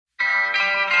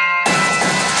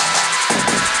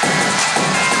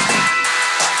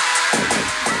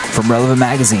From Relevant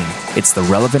Magazine, it's the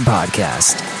Relevant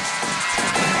Podcast.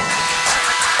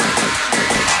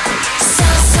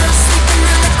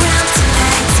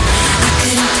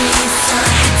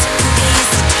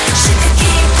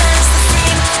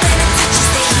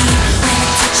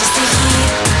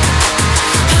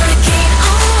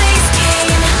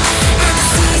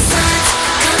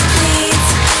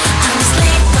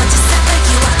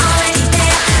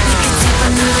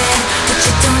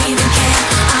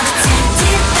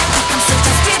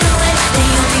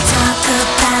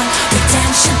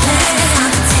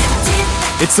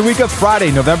 It's the week of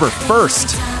Friday, November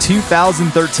 1st,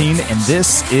 2013, and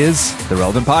this is the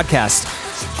Relevant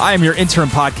Podcast. I am your interim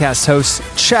podcast host,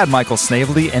 Chad Michael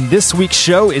Snavely, and this week's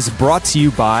show is brought to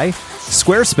you by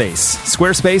Squarespace.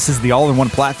 Squarespace is the all-in-one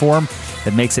platform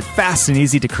that makes it fast and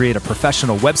easy to create a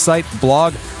professional website,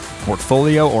 blog,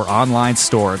 portfolio, or online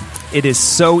store. It is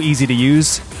so easy to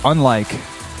use, unlike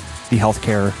the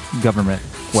healthcare government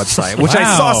website, which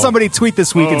I saw somebody tweet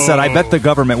this week and said, I bet the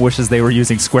government wishes they were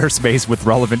using Squarespace with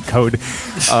relevant code,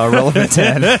 relevant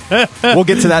 10. We'll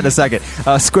get to that in a second.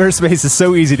 Squarespace is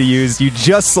so easy to use. You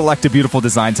just select a beautiful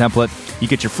design template. You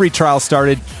get your free trial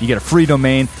started. You get a free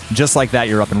domain. Just like that,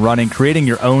 you're up and running, creating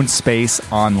your own space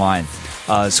online.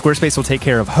 Squarespace will take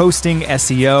care of hosting,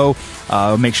 SEO,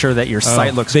 make sure that your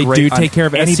site looks great. They do take care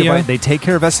of SEO? They take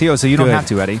care of SEO, so you don't have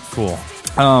to, Eddie. Cool.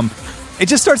 It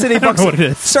just starts at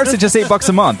 $8. Starts at just $8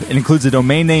 a month. It includes a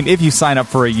domain name if you sign up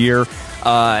for a year.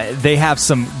 They have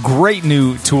some great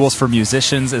new tools for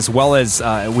musicians, as well as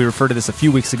we referred to this a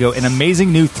few weeks ago, an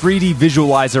amazing new 3D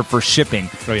visualizer for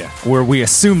shipping. Oh yeah, where we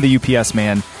assume the UPS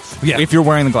man, if you're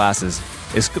wearing the glasses,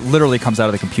 it literally comes out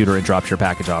of the computer and drops your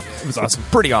package off. It was awesome. It's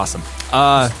pretty awesome.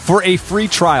 For a free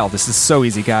trial, this is so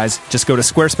easy, guys. Just go to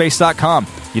squarespace.com.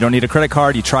 You don't need a credit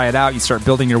card. You try it out. You start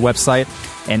building your website.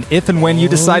 And if and when you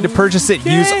decide to purchase it,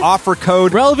 use offer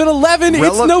code Relevant11.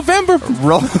 It's November.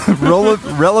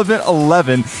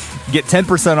 Relevant11. Get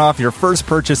 10% off your first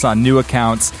purchase on new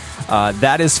accounts.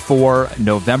 That is for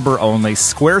November only.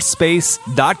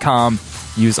 Squarespace.com.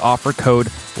 Use offer code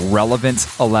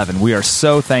Relevant11. We are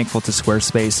so thankful to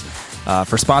Squarespace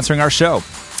for sponsoring our show.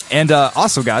 And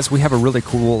also, guys, we have a really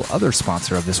cool other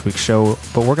sponsor of this week's show,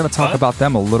 but we're going to talk about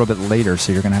them a little bit later,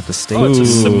 so you're going to have to stay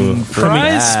tuned for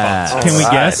that. Can we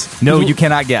guess? No, you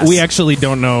cannot guess. We actually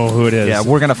don't know who it is. Yeah,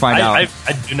 we're going to find out.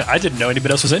 I didn't know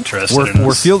anybody else was interested.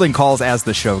 We're fielding calls as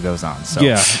the show goes on. So.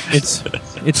 Yeah,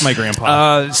 it's my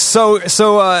grandpa. So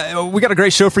we got a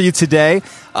great show for you today.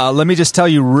 Let me just tell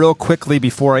you real quickly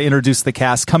before I introduce the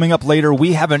cast. Coming up later,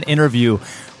 we have an interview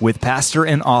with pastor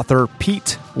and author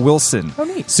Pete Wilson. Oh,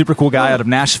 neat. Super cool guy out of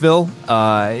Nashville.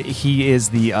 He is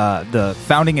the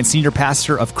founding and senior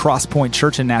pastor of Cross Point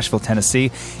Church in Nashville, Tennessee.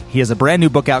 He has a brand new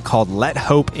book out called Let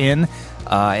Hope In.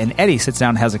 And Eddie sits down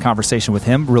and has a conversation with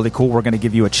him. Really cool. We're going to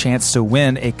give you a chance to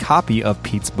win a copy of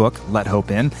Pete's book, Let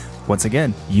Hope In. Once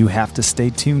again, you have to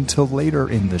stay tuned till later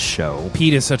in the show.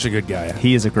 Pete is such a good guy.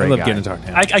 He is a great guy. I love getting to talk to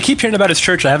him. I keep hearing about his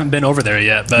church. I haven't been over there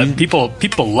yet, but people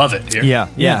love it here.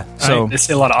 Yeah. So they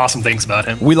say a lot of awesome things about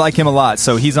him. We like him a lot,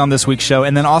 so he's on this week's show.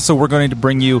 And then also we're going to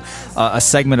bring you a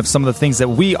segment of some of the things that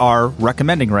we are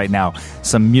recommending right now.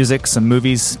 Some music, some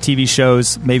movies, TV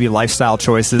shows, maybe lifestyle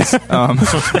choices. Just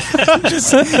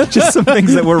some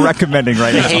things that we're recommending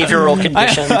right now. Behavioral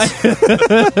conditions.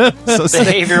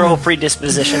 Behavioral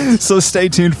predispositions. So stay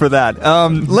tuned for that.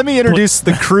 Let me introduce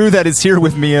the crew that is here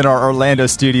with me in our Orlando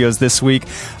studios this week.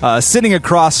 Sitting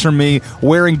across from me,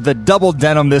 wearing the double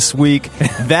denim this week,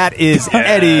 that is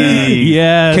Eddie.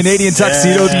 Yes. Canadian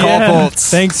tuxedo golf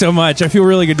bolts. Thanks so much. I feel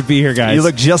really good to be here, guys. You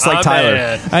look just like Tyler.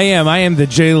 Man. I am the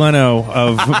Jay Leno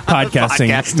of podcasting.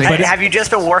 But have you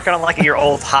just been working on your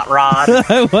old hot rod?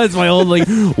 It was my old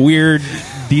weird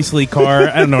diesel car.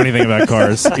 I don't know anything about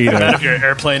cars either. Out of your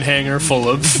airplane hangar full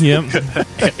of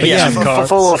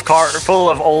full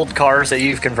of old cars that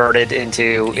you've converted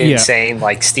into insane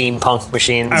steampunk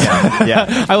machines.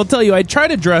 Yeah. I will tell you, I try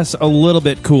to dress a little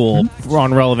bit cool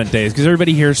on relevant days because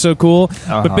everybody here is so cool.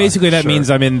 But basically, that means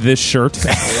I'm in this shirt.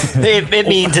 it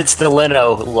means it's the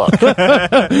Leno look.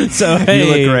 So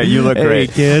hey, you look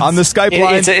great, kids. On the Skype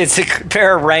line, it's a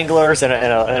pair of Wranglers and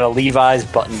a Levi's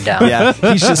button down. Yeah,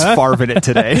 he's just farving it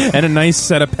today. And a nice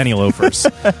set of penny loafers.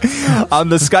 On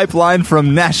the Skype line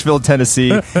from Nashville,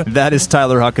 Tennessee, that is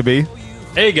Tyler Huckabee.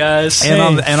 Hey, guys.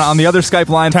 And on the other Skype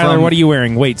line Tyler, from... what are you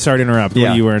wearing? Wait, sorry to interrupt. What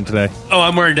are you wearing today? Oh,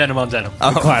 I'm wearing denim on denim.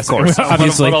 Classic. Of course.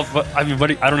 Obviously.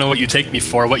 I don't know what you take me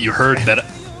for, what you heard that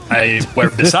I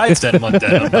wear besides denim on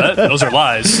denim, but those are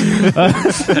lies.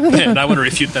 And I want to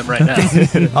refute them right now.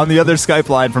 On the other Skype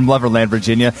line from Loverland,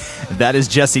 Virginia, that is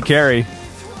Jesse Carey.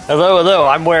 Although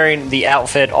I'm wearing the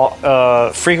outfit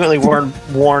frequently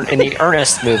worn in the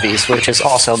Ernest movies, which is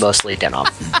also mostly denim.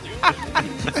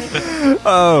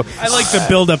 Oh, I like the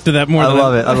build up to that more. I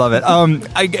love it.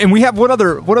 And we have one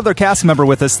other cast member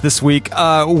with us this week.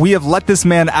 We have let this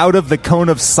man out of the cone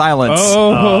of silence.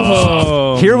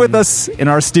 Oh, Here with us in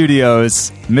our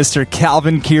studios, Mr.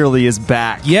 Calvin Kearley is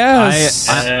back. yes,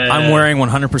 I'm wearing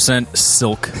 100%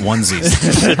 silk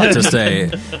onesies. Just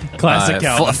a classic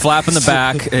Calvin. flap in the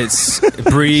back. It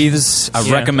breathes. I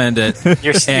recommend it.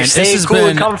 You're staying cool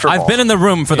and comfortable. I've been in the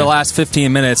room for the last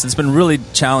 15 minutes. It's been really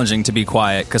challenging to be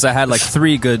quiet because I had like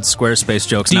 3 good Squarespace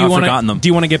jokes. Now I've forgotten them. Do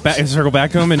you want to get back, circle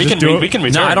back to them, and We just can do it? we can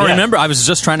return. No, I don't yeah. remember. I was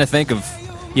just trying to think of.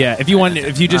 Yeah, if you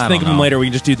just I think of don't them know. later, we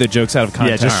can just do the jokes out of Yeah,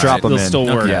 context. just drop them It'll in. still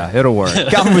work. Yeah, it'll work.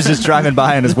 Calvin was just driving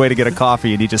by on his way to get a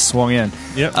coffee, and he just swung in.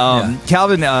 Yep.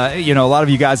 Calvin, a lot of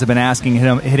you guys have been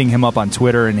hitting him up on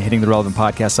Twitter and hitting the Relevant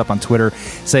Podcast up on Twitter,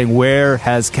 saying, where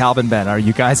has Calvin been? Are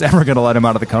you guys ever going to let him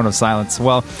out of the cone of silence?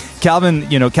 Well,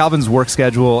 Calvin's work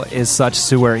schedule is such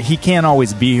to where he can't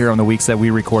always be here on the weeks that we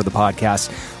record the podcast.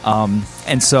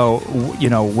 And so,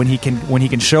 when he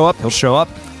can show up, he'll show up.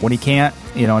 When he can't,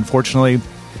 unfortunately,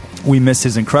 we miss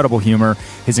his incredible humor,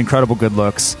 his incredible good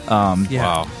looks.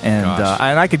 Wow. And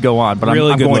I could go on, but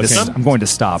Really I'm good going looking. I'm going to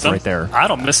stop right there. I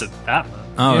don't miss it that much.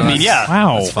 Oh, I mean, yeah.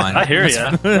 Wow. That's fine. I hear you.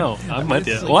 No, I'm with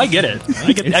you. Well, I get it.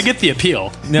 I get the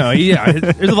appeal. No, yeah,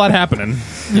 there's a lot happening.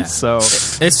 So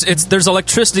It's there's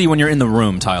electricity when you're in the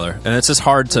room, Tyler, and it's just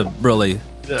hard to really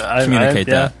communicate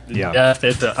that.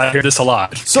 I hear this a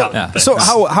lot. So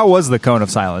how was the cone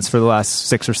of silence for the last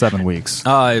 6 or 7 weeks?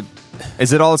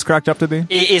 Is it all it's cracked up to be?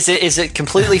 Is it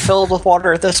completely filled with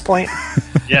water at this point?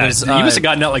 Yeah, There's, you must have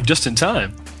gotten out like just in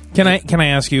time. Can I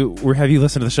ask you? Have you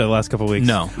listened to the show the last couple of weeks?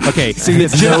 No. Okay. See,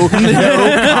 it's no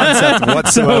concept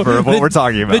whatsoever of what we're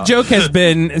talking about. The joke has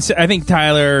been, I think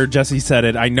Tyler or Jesse said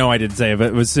it. I know I didn't say it, but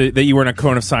it was that you were in a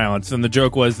cone of silence, and the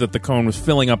joke was that the cone was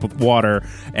filling up with water,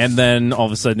 and then all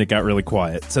of a sudden it got really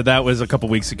quiet. So that was a couple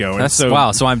weeks ago. And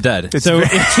Wow. So I'm dead. So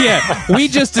yeah, we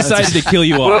just decided to kill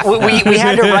you off. We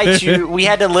had to write you. We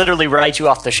had to literally write you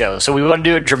off the show. So we want to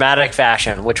do a dramatic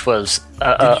fashion, which was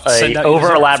send a out over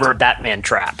your elaborate Batman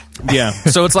trap. Yeah.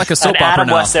 So it's like a soap An opera Adam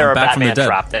now. West era I'm back from the Batman dead.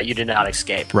 trap that you did not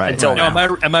escape Right, until right.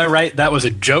 now. Am I right? That was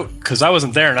a joke because I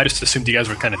wasn't there, and I just assumed you guys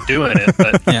were kind of doing it.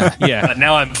 But Yeah. But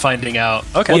now I'm finding out.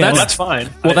 Okay, Well, that's fine.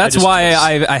 Well, I that's just why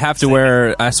was- I have to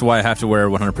wear. That's why I have to wear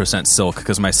 100% silk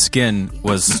because my skin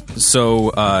was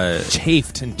so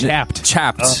Chafed and chapped.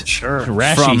 chapped. Oh, sure.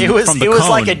 Rashy. From- It was from the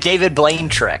like cone. a David Blaine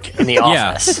trick in the Yeah.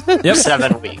 office. Yep.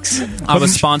 7 weeks. I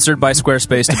was sponsored by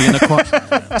Squarespace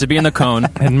to be in the cone.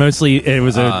 And mostly it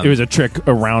was a trick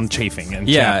around chafing. And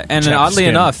Yeah, and chapped oddly skin.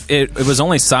 enough, it was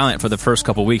only silent for the first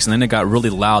couple weeks, and then it got really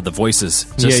loud. The voices,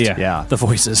 Yeah. the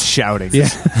voices, Shouting. Yeah.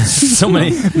 so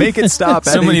many, Make it stop.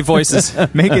 so Eddie. many voices.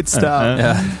 Make it stop.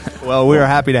 Well, we are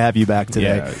happy to have you back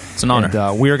today. Yeah, it's an honor.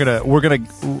 And, we're gonna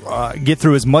get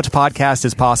through as much podcast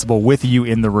as possible with you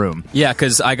in the room. Yeah,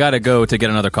 because I gotta go to get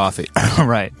another coffee.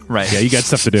 Right. Yeah, you got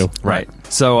stuff to do. Right.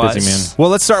 So, Busy man. well,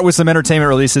 let's start with some entertainment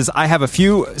releases. I have a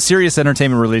few serious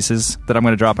entertainment releases that I'm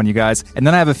going to drop on you guys, and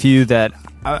then I have a few that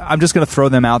I'm just going to throw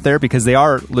them out there because they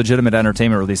are legitimate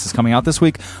entertainment releases coming out this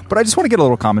week. But I just want to get a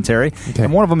little commentary,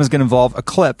 and one of them is going to involve a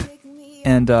clip.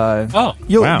 And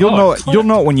you'll know it. You'll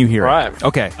know it when you hear Right. it.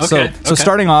 Okay. So Okay.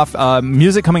 starting off,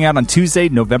 music coming out on Tuesday,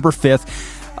 November 5th.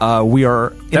 We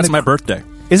are. That's my birthday.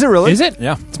 Is it really? Is it?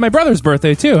 Yeah. It's my brother's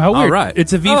birthday too. How weird! right.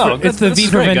 It's a V. Oh, it's the this V is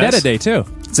for great, Vendetta guys. day too.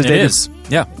 It's a It day is.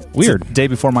 Yeah. Weird. It's a day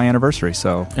before my anniversary.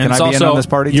 So can it's I be in also on this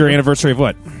party? Your too? anniversary of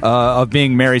what? Of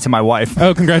being married to my wife.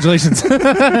 Oh, congratulations!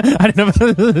 I didn't know.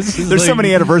 There's so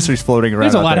many anniversaries floating around.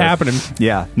 There's a out lot there. happening.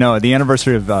 Yeah, no, the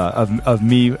anniversary of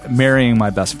me marrying my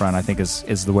best friend, I think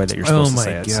is the way that you're Oh supposed to my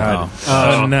say it. god!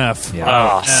 Oh. Enough.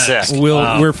 Yeah. Oh, sick.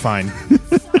 We're fine.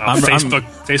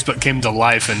 Facebook came to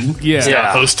life and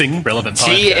Yeah. hosting relevant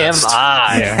podcasts.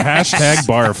 TMI. Yeah. Hashtag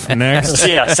barf. Next.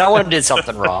 Yeah, someone did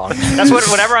something wrong. That's what.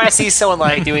 Whenever I see someone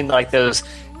like doing like those,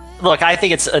 look, I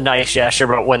think it's a nice gesture.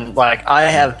 But when like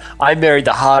I married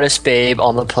the hottest babe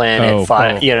on the planet.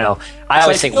 I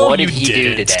always think, what did he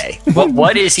do today?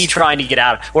 What is he trying to get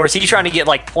out of? Or is he trying to get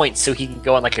like points so he can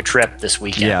go on like a trip this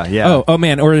weekend? Yeah. Oh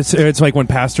man, or it's like when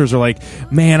pastors are like,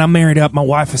 "Man, I'm married up. My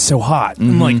wife is so hot."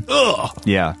 I'm like, "Ugh."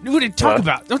 Yeah. What did you talk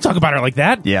about? Don't talk about her like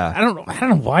that. Yeah. I don't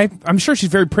know why. I'm sure she's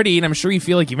very pretty, and I'm sure you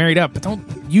feel like you married up, but don't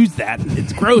use that.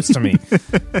 It's gross to me.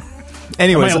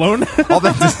 Anyways, Am I alone? all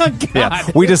that, yeah,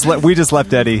 we just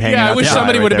left Eddie hanging out. I wish to dry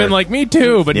somebody right would have there. been like me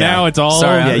too, but Yeah. now it's all.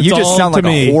 Sorry, Yeah, it's you just all sound to like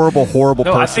me. a horrible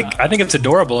No, I person. think it's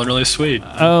adorable and really sweet.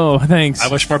 Oh, thanks. I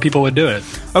wish more people would do it.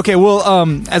 Okay, well,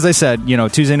 as I said,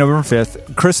 Tuesday, November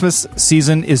 5th, Christmas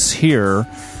season is here,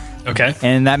 Okay.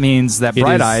 and that means that It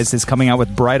Bright is. Eyes is coming out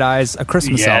with Bright Eyes, a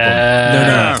Christmas album.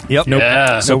 Yeah. Yep.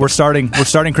 Yeah. So we're starting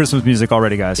Christmas music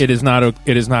already, guys. It is not.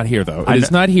 It is not here though. I It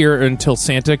is not here until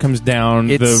Santa comes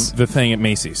down It's- the thing at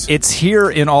Macy's. It's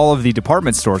here in all of the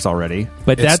department stores already.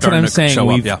 But It's that's what starting I'm to saying. show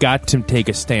up, We've yeah. got to take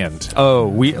a stand. Oh,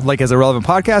 we like as a relevant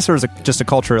podcast, or just a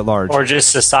culture at large? Or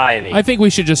just society. I think we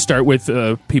should just start with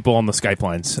people on the Skype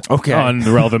lines. Okay. On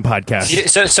the relevant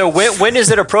podcast. So when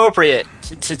is it appropriate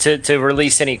to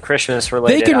release any Christmas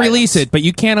related? They can release it, but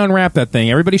you can't unwrap that thing.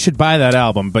 Everybody should buy that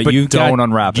album, but you don't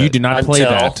unwrap You it. do not play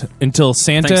Until- that until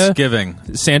Santa. Thanksgiving.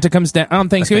 Santa comes down on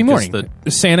Thanksgiving I think morning.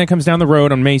 Santa comes down the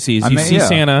road on Macy's. You see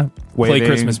Santa play Waving.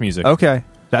 Christmas music. Okay,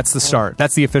 that's the start.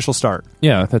 That's the official start.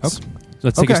 Yeah, that's.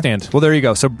 Let's take a stand. Well, there you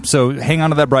go. So hang on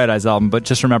to that Bright Eyes album, but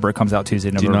just remember it comes out Tuesday,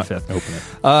 November not 5th. open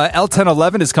it.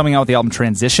 L1011 is coming out with the album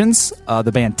Transitions.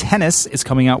 The band Tennis is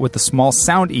coming out with the Small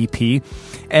Sound EP,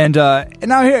 and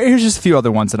now here's just a few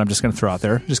other ones that I'm just going to throw out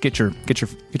there. Just get your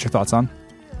thoughts on.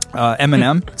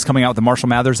 Eminem is coming out with the Marshall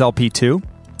Mathers LP 2.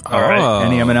 All right.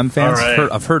 Any Eminem fans? All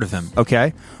right. I've heard of him.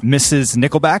 Okay. Mrs.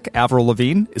 Nickelback, Avril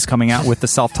Lavigne, is coming out with the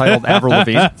self-titled Avril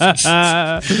Lavigne.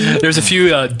 There's a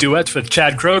few duets with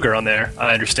Chad Kroger on there,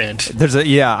 I understand.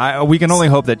 We can only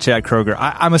hope that Chad Kroger,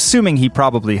 I'm assuming he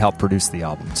probably helped produce the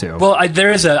album too. Well, I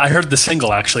heard the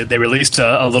single actually. They released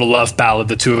a little love ballad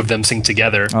the two of them sing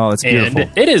together. Oh, it's beautiful.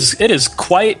 And it is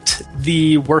quite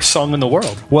the worst song in the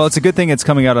world. Well, it's a good thing it's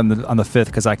coming out on the 5th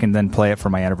because I can then play it for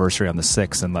my anniversary on the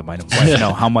 6th and let my wife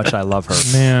know how much I love her.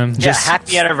 Man, Yeah,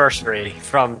 happy anniversary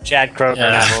from Chad Kroger and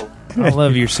Avril. I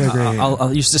love you so great.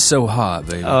 I'll use this so hot,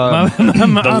 baby.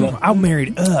 I'm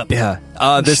married up. Yeah.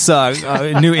 This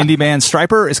new indie band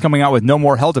Striper is coming out with No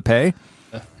More Hell to Pay.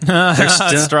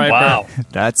 Striper. Wow.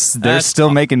 They're still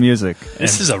making music.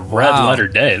 This is a red letter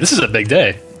day. This is a big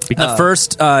day. The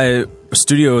first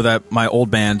studio that my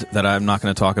old band that I'm not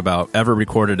going to talk about ever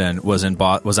recorded in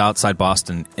was outside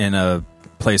Boston in a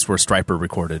place where Striper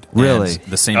recorded. Really? And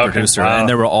the same Okay, producer. wow. And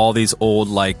there were all these old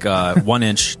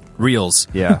 1-inch reels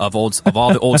of all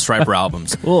the old Striper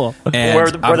albums. Cool. And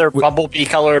Were there bumblebee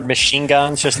colored machine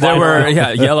guns just there lying were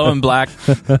around? yellow and black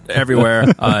everywhere.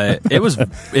 It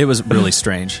was really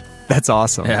strange. That's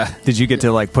awesome. Yeah. Did you get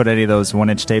to put any of those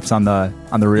 1-inch tapes on the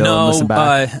reel and listen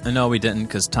back? No, we didn't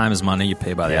because time is money. You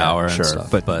pay by the hour. Sure. and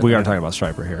stuff. But we aren't talking about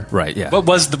Striper here. right. Yeah. What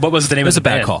was the name It's of the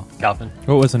a bad band, call. Calvin?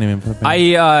 What was the name of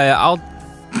it?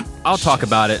 I'll talk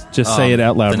about it. Just say it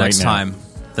out loud the right next now. time.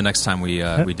 The next time we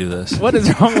do this. What is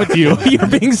wrong with you? You're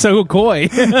being so coy.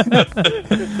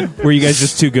 Were you guys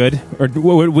just too good, or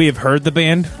would we have heard the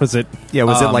band? Was it? Yeah,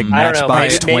 was it like I don't know.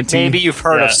 Matchbox 20? Maybe you've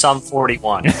heard of Yeah. Sum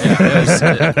 41.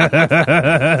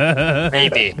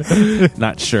 Maybe.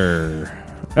 Not sure.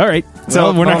 All right. So,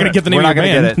 Well, we're not going to get the name we're of not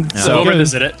your gonna band. get it. So we'll So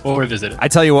revisit it. We'll revisit it. I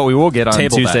tell you what we will get on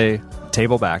Table Tuesday.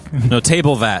 Table back. No,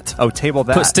 table that. Oh, table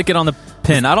that. Stick it on the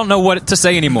pin. I don't know what to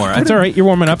say anymore. That's all right. You're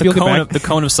warming up. The You'll get cone, back. of, the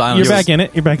cone of silence. You're back in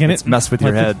it. You're back in it. Mess with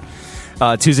your head.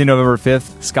 Tuesday, November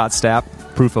 5th, Scott Stapp,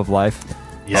 Proof of Life.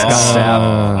 Yes. Scott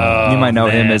Stapp. You might know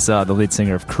him man. as the lead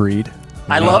singer of Creed.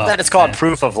 I love that it's called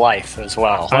Proof of Life as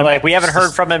well. We haven't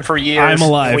heard from him for years. I'm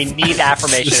alive. We need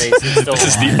affirmation that he's still This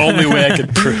is alive. the only way I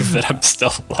could prove that I'm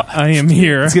still alive. I am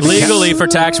here. Legally, for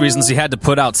tax reasons, he had to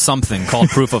put out something called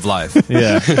proof of life.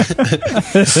 Yeah.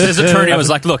 His attorney was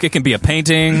like, "Look, it can be a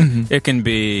painting, it can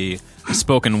be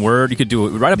spoken word. You could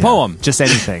write a poem. Just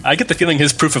anything. I get the feeling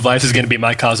his proof of life is going to be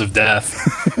my cause of death.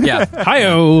 Yeah,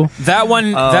 Hi-oh. that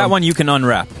one you can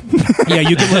unwrap. Yeah,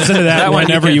 you can listen to that, one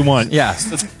whenever can- you want. Yeah,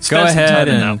 Spend go some ahead time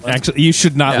in and that one. Actually, you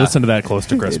should not Yeah. listen to that close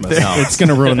to Christmas. No. It's going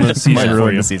to ruin the season Might for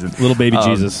ruin you. the season. Little baby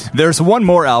Jesus. There's one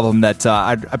more album that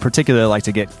I'd particularly like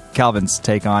to get Calvin's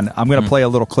take on. I'm going to play a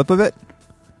little clip of it.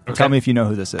 Tell me if you know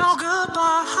who this is. You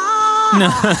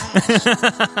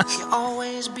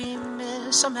always be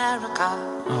Miss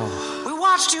America. We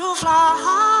watched you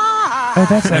fly. Oh,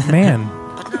 that's that man.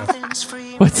 But nothing's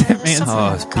free. What's that Miss man's name?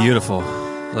 Oh, it's America. beautiful.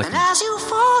 Like And as you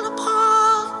fall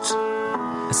apart,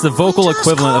 it's the vocal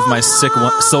equivalent of my silk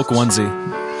onesie.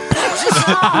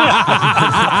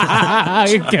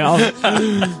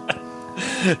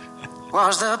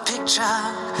 was the picture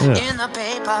in the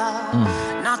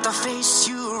paper, not the face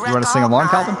you You want to sing along,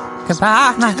 Calvin?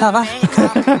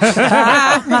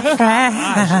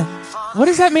 What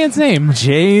is that man's name?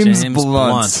 James James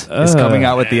Blunt Blunt. is coming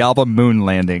out with the album Moon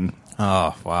Landing.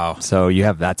 Oh, wow. So you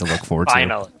have that to look forward to.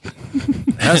 Finally.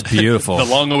 That's beautiful. The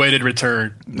long-awaited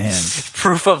return. Man.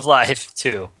 Proof of life,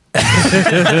 too.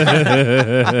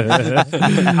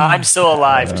 I'm still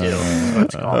alive, too.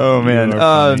 Oh,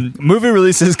 man. Movie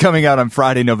releases coming out on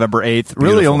Friday, November 8th.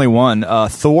 Really Beautiful. only one.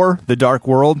 Thor, The Dark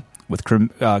World with Chris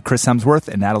Hemsworth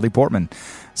and Natalie Portman.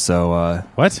 So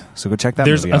What? So go check that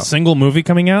There's movie a out. single movie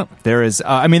coming out? There is,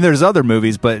 there's other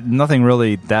movies, but nothing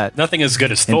really that Nothing as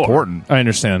good as Thor. important. I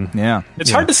understand. Yeah.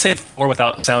 It's hard to say Thor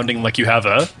without sounding like you have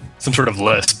some sort of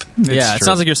lisp. Yeah, it true.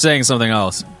 sounds like you're saying something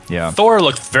else. Yeah. Thor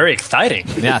looked very exciting.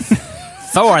 Yeah.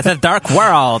 Thor, the Dark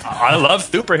World. I love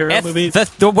superhero movies.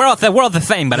 The world's the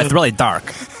same, but it's really dark.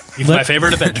 He's my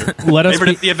favorite Avenger. Let us favorite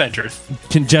be- of the Avengers.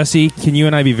 Jesse, can you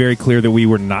and I be very clear that we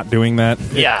were not doing that?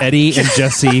 Yeah. Eddie and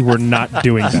Jesse were not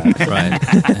doing that.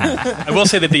 Right. I will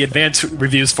say that the advanced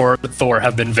reviews for Thor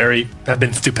have been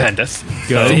stupendous.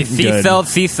 Good.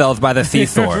 Thief-felled by the Thief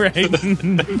Thor. Right.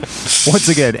 Once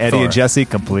again, Eddie Thor. and Jesse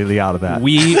completely out of that.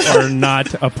 We are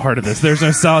not a part of this. There's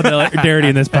no solidarity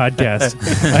in this podcast.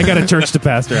 I got a church to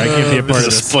pastor. I can't be a part This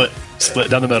of is this.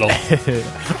 split down the middle.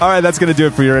 All right, that's going to do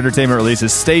it for your entertainment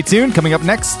releases. Stay tuned. Coming up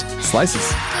next,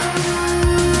 Slices. A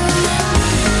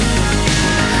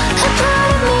part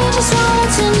of me just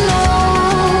wanted to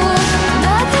know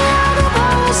that the other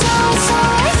boys are so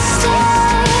wasted.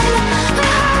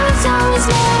 My heart was always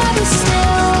never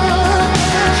still.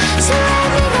 So let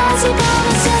me guys, he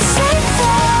promises safe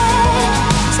there.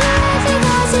 So let me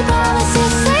guys, he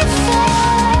promises safe there.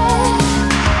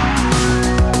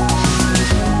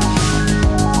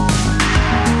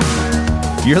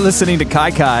 You're listening to Kai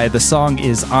Kai. The song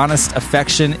is Honest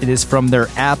Affection. It is from their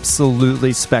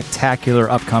absolutely spectacular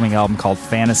upcoming album called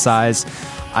Fantasize.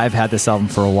 I've had this album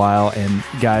for a while, and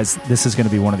guys, this is going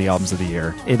to be one of the albums of the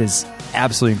year. It is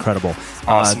absolutely incredible.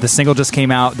 Awesome. The single just came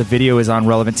out. The video is on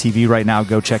Relevant TV right now.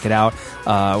 Go check it out.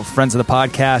 Friends of the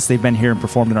podcast, they've been here and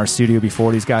performed in our studio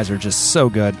before. These guys are just so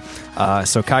good.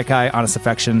 So Kai Kai, Honest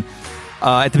Affection.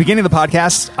 At the beginning of the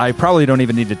podcast, I probably don't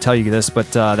even need to tell you this,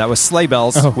 but that was Sleigh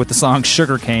Bells with the song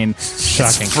Sugarcane.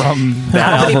 Shocking. From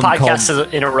that How many album called...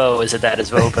 podcasts in a row is it that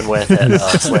is open with at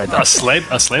Sled?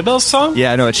 A sleigh bells song?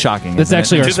 Yeah, I know, it's shocking. That's isn't it?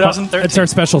 actually our 2013. it's our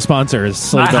special sponsor. Is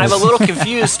Sleigh I'm Bells. a little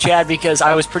confused, Chad, because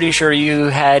I was pretty sure you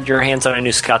had your hands on a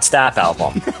new Scott Stapp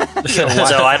album. So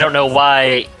I don't know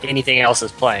why anything else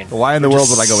is playing. Why in the world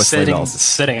would I go with Sleigh Bells?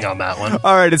 Sitting on that one.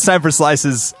 All right, it's time for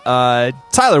Slices.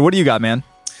 Tyler, what do you got, man?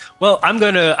 Well, I'm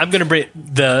gonna bring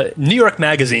the New York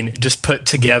Magazine just put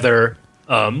together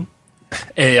a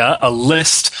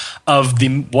list of the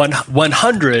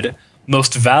 100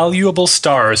 most valuable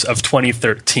stars of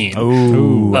 2013.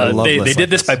 Ooh, I love they lists did like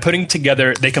this by putting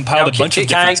together. They compiled a bunch of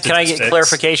Can I different get statistics.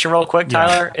 clarification real quick,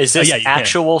 Tyler? Is this yeah, you can.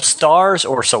 actual stars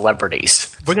or celebrities?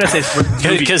 We're gonna say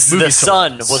Because the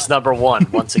Sun was number one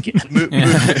once again.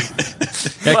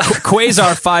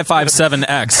 Quasar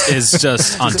 557X is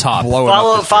just on top.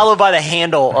 Followed by the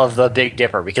handle of the Big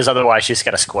Dipper, because otherwise she's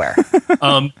got a square.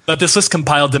 But this list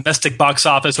compiled domestic box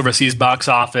office, overseas box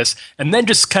office, and then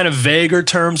just kind of vaguer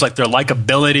terms like their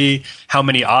likability, how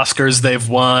many Oscars they've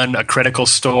won, a critical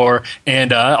score,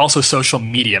 and also social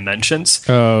media mentions.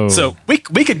 Oh. So we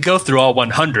could go through all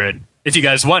 100 if you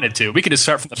guys wanted to. We could just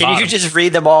start from the Can bottom. you just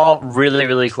read them all really,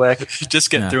 really quick?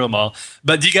 Just get through them all.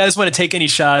 But do you guys want to take any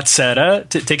shots at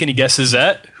take any guesses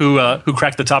at who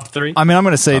cracked the top three? I mean, I'm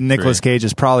going to say Top Nicolas three. Cage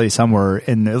is probably somewhere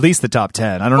in at least the top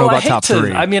 10. I don't know about top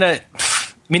 3. I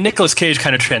mean, Nicolas Cage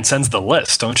kind of transcends the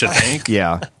list, don't you think?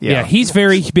 yeah. Yeah, he's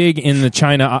very big in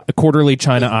the quarterly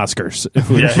China Oscars.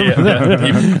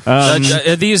 Yeah.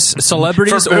 Are these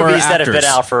celebrities For or movies that have actors? been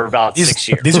out for about 6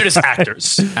 years. These are just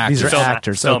actors. These are Film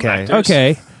actors. film Okay. actors.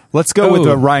 Okay. Let's go with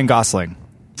Ooh. Ryan Gosling.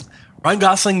 Ryan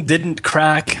Gosling didn't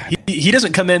crack. He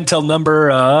doesn't come in till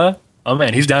number. Oh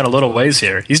man, he's down a little ways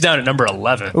here. He's down at number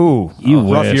 11. Ooh,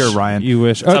 rough year, Ryan. You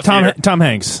wish. Oh, Tough year. Tom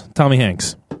Hanks. Tommy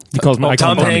Hanks. He calls me. I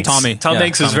call Tom him Hanks. Tommy. Tom Yeah,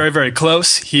 Hanks is Tommy. very, very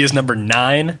close. He is number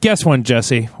 9. Guess one,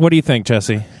 Jesse. What do you think,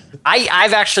 Jesse?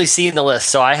 I've actually seen the list,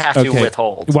 so I have to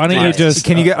withhold. Why don't you Right. just?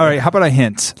 Can you get all right? How about a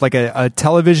hint, like a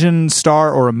television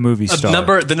star or a movie star?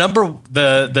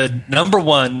 The number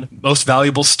one most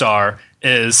valuable star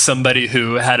is somebody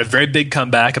who had a very big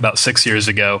comeback about 6 years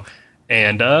ago,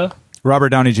 and Robert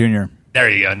Downey Jr. there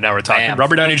you go. Now we're talking. Bam.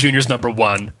 Robert Downey Jr. is number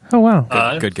 1. Oh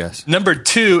wow. Good guess. Number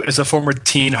 2 is a former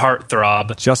teen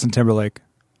heartthrob Justin Timberlake.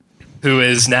 who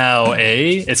is now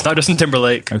it's not Justin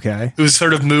Timberlake. Okay. Who's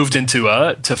sort of moved into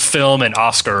to film and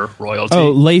Oscar royalty. Oh,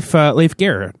 Leif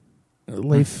Garrett.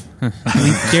 Leif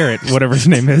Garrett, whatever his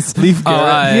name is. Leif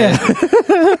Garrett.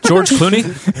 George Clooney?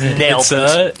 Nailed It's,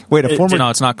 it. Wait, a former No,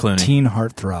 it's not Clooney. teen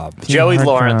heartthrob. Joey Heartthrob.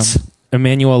 Lawrence.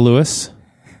 Emmanuel Lewis.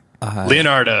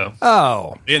 Leonardo.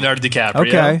 Oh, Leonardo DiCaprio.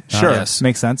 okay, sure, yes.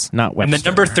 makes sense. Not Webster. And then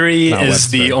number 3 Not is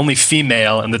Webster. the only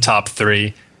female in the top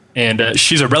 3. And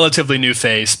she's a relatively new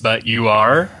face, but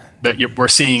we're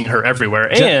seeing her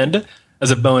everywhere. And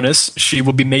as a bonus, she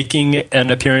will be making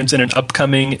an appearance in an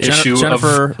upcoming issue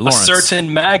Jennifer of Lawrence. a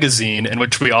certain magazine in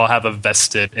which we all have a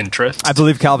vested interest. I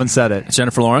believe Calvin said it.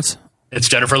 Jennifer Lawrence. It's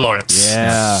Jennifer Lawrence.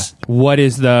 Yeah. What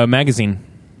is the magazine?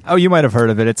 Oh, you might have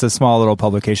heard of it. It's a small little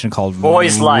publication called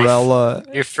Boys Life. Rella.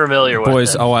 You're familiar with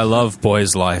Boys. it. Oh, I love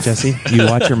Boys Life. Jesse, you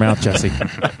watch your mouth, Jesse.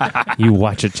 You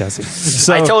watch it, Jesse.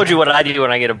 So, I told you what I do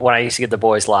when I used to get the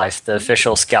Boys Life, the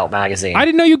official Scout magazine. I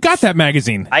didn't know you got that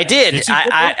magazine. I did.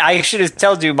 I should have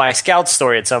told you my Scout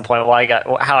story at some point.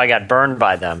 How I got burned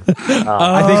by them.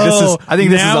 I think this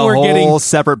is a now we're whole getting-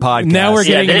 separate podcast. now we're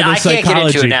getting into the I can't get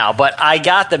into psychology. it now, but I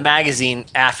got the magazine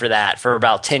after that for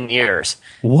about 10 years.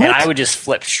 What? And I would just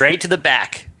flip straight to the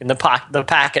back in the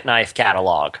pocket knife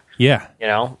catalog. Yeah.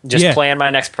 Just Yeah. plan my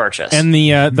next purchase. And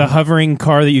the hovering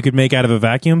car that you could make out of a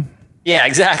vacuum? yeah,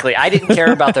 exactly. I didn't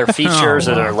care about their features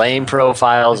or their lane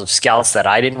profiles of scouts that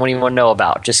I didn't even know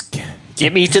about. Just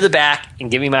get me to the back and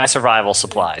give me my survival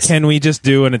supplies. Can we just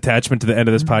do an attachment to the end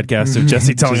of this podcast of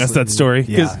Jesse telling us that story?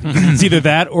 'Cause it's either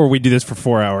that or we do this for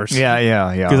 4 hours.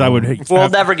 Yeah. Because I would. We'll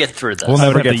never get through this. We'll I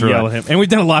never would have get to through yell it. at him. And we've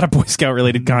done a lot of Boy Scout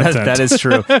related content. That is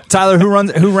true. Tyler,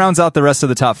 who rounds out the rest of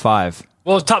the top 5?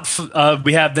 Well,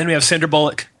 we have Sandra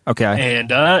Bullock. Okay.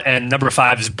 And number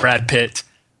 5 is Brad Pitt.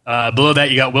 Below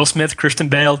that, you got Will Smith, Kristen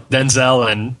Bale, Denzel,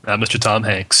 and Mr. Tom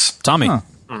Hanks. Tommy. Huh.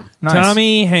 Nice.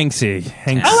 Tommy Hanksy.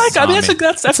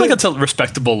 That's like a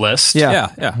respectable list. Yeah.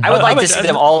 Yeah. I would like to see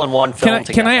them all in one film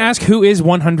Can I ask who is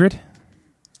 100?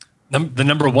 The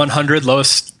number 100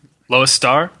 lowest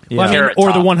star. Well, I mean, Carrot or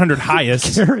the Top. 100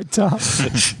 highest. Carrot Top.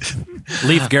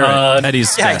 Leif Garrett.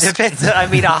 Eddie's Yeah, it best. depends. I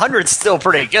mean, 100's still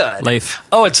pretty good. Leif.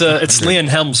 Oh, it's Liam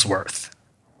Hemsworth.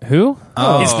 Who?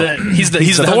 He's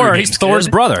the Thor. Hunger He's Games Thor's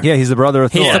kid. brother. Yeah, he's the brother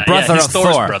of Thor. He's the brother he's of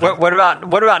Thor's Thor. brother. What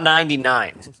about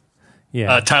 99?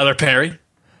 Yeah. Tyler Perry.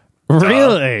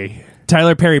 Really?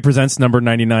 Tyler Perry presents number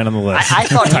 99 on the list. I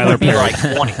thought he would be like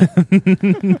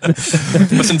 20.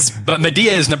 But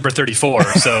Medea is number 34.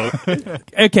 So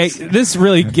Okay, this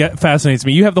really fascinates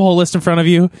me. You have the whole list in front of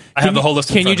you. I have the whole list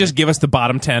in Can front you of just me. give us the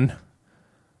bottom 10?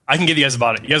 I can give you guys the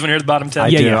bottom. You guys want to hear the bottom 10? I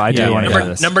Yeah, do. yeah, I do yeah, want to yeah. hear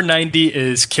this. Number 90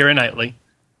 is Keira Knightley.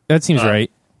 That seems right.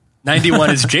 91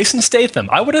 is Jason Statham.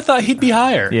 I would have thought he'd be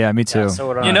higher. Yeah, me too. So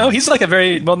would I. You know, he's like a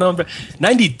very well-known.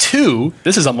 92.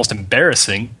 This is almost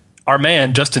embarrassing. Our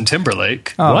man Justin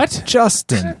Timberlake. Oh, What?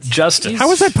 Justin. Justin.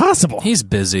 How is that possible? He's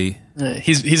busy.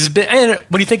 He's been. And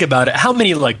when you think about it, how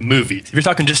many like movies? If you're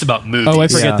talking just about movies. Oh, I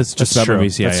forget Yeah, this is just that's about true.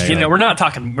 movies. Yeah, That's yeah, You yeah. know, we're not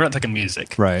talking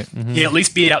music. Right. He at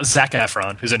least beat out Zac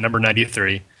Efron, who's at number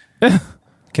 93.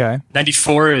 Okay.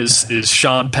 94 is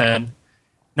Sean Penn.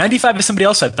 95 is somebody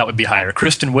else I thought would be higher,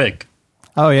 Kristen Wiig.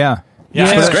 Oh, yeah. Yeah,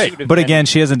 But- she's great. But again,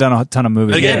 she hasn't done a ton of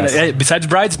movies. But again, yet. besides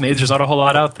Bridesmaids, there's not a whole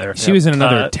lot out there. She was in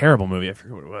another Uh, terrible movie. I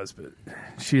forget what it was, but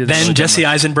she is. Then Jesse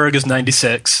Eisenberg is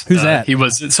 96. Who's that? He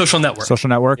was in Social Network. Social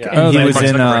Network. Yeah. And Oh, he that was Mark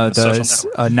in Zuckerberg, Social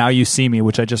Network. Now You See Me,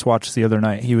 which I just watched the other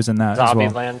night. He was in that as well.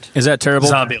 Zombieland. Is that terrible?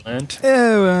 Zombieland.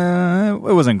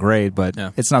 It wasn't great, but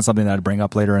Yeah. it's not something that I'd bring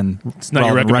up later and not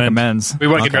your recommend. recommends. We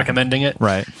weren't Okay. recommending it.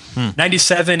 Right.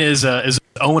 97 is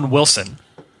Owen Wilson,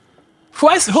 who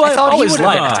I thought he always would've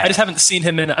liked. been high. I just haven't seen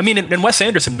him in. I mean, in Wes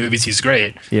Anderson movies, he's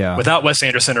great. Yeah. Without Wes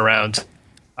Anderson around,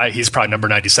 he's probably number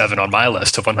 97 on my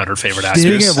list of 100 favorite actors.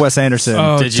 Speaking of Wes Anderson,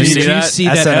 Oh, Did you see that? see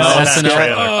that? SNL? SNL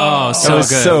trailer. Oh, it so was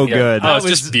good. so good. Oh, it's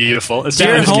just beautiful. It's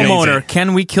Dear just homeowner, amazing.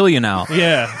 can we kill you now?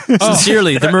 Yeah.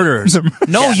 Sincerely, the murderers.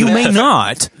 No, you may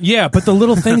not. Yeah, but the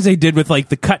little things they did with like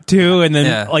the cut to and then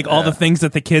Yeah, like all the things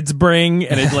that the kids bring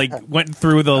and it like went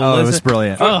through the Oh, it list. was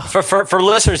brilliant. For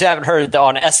listeners who haven't heard,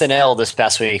 on SNL this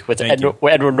past week with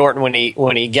Edward Norton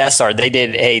when he guest starred, they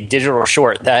did a digital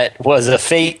short that was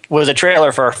a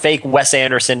trailer for a fake Wes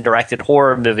Anderson directed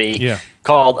horror movie Yeah.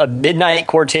 called A Midnight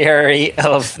Coterie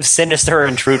of Sinister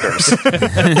Intruders,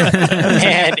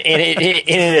 and it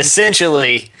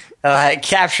essentially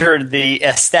captured the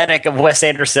aesthetic of Wes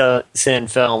Anderson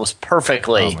films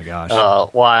perfectly. Oh my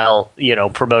gosh. While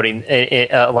promoting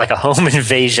like a home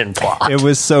invasion plot. It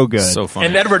was so good. So funny.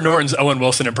 And Edward Norton's Owen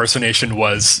Wilson impersonation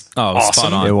was awesome.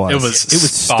 spot on. It was. It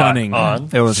was spot stunning. on.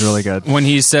 It was really good. When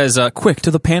he says, quick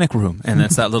to the panic room, and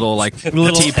it's that little, like,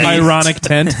 little teepee. ironic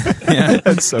tent.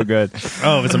 It's so good.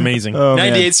 Oh, it's amazing. Oh,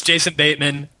 man. 98's Jason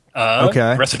Bateman,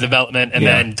 Okay. Arrested Development, and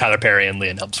Yeah. then Tyler Perry and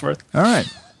Liam Hemsworth. All right.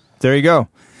 There you go.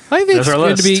 I think it's There's our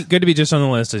good to be just on the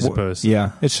list, I suppose.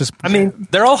 Yeah. It's just I mean,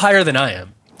 they're all higher than I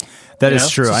am. that you is know?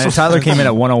 true. Tyler came in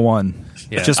at 101.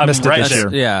 Just I'm missed it right this there.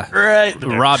 year. Yeah. Right.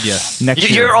 Rob you. Next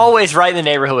year. You're always right in the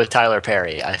neighborhood with Tyler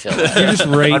Perry, I feel like. You're just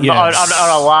right. on, Yes. on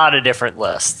a lot of different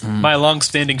lists. My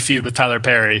long-standing feud with Tyler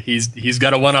Perry. He's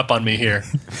got a one-up on me here.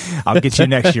 I'll get you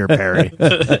next year, Perry.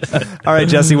 All right,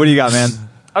 Jesse, what do you got, man?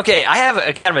 Okay, I have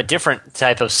a kind of a different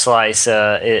type of slice,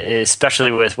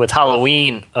 especially with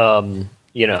Halloween,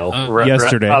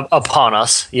 yesterday. upon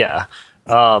us. Yeah.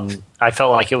 I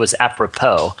felt like it was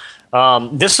apropos.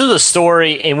 This is a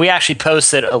story, and we actually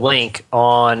posted a link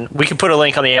on. We can put a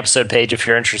link on the episode page if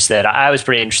you're interested. I was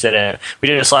pretty interested in it. We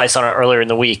did a slice on it earlier in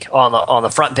the week on the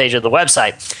front page of the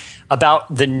website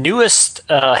about the newest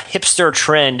hipster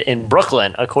trend in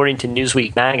Brooklyn, according to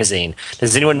Newsweek magazine.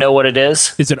 Does anyone know what it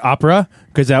is? Is it opera?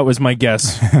 Because that was my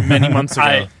guess many months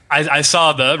ago. I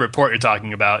saw the report you're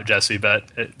talking about, Jesse, but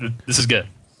this is good.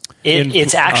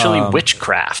 It's actually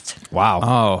witchcraft. Wow.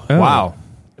 Oh. Wow.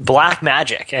 Black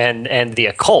magic and the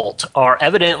occult are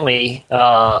evidently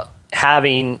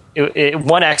having.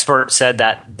 One expert said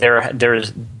that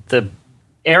there's the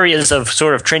areas of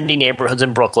sort of trendy neighborhoods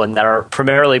in Brooklyn that are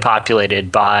primarily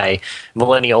populated by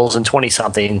millennials and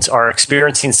 20-somethings are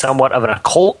experiencing somewhat of an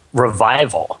occult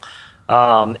revival.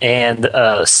 And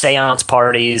seance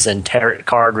parties and tarot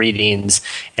card readings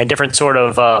and different sort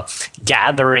of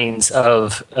gatherings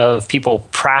of people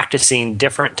practicing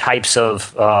different types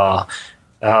of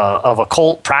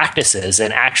occult practices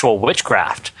and actual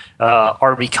witchcraft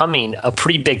are becoming a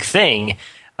pretty big thing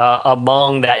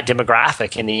among that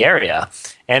demographic in the area.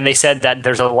 And they said that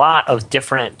there's a lot of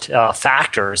different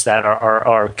factors that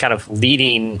are kind of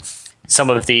leading some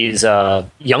of these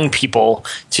young people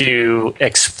to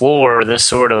explore this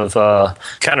sort of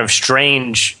kind of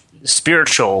strange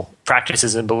spiritual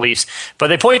practices and beliefs. But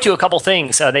they point to a couple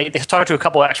things. They talked to a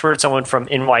couple experts, someone from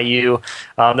NYU,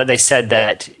 that they said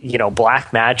that,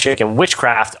 black magic and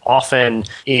witchcraft often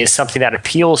is something that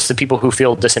appeals to people who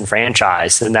feel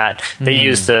disenfranchised, and that they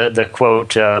use the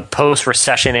quote,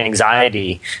 post-recession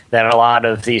anxiety that a lot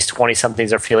of these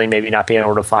 20-somethings are feeling, maybe not being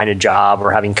able to find a job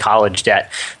or having college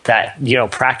debt, that,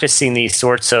 practicing these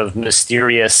sorts of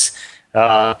mysterious,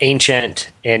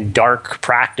 ancient and dark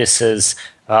practices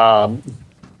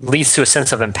leads to a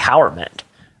sense of empowerment.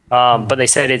 But they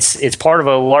said it's part of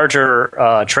a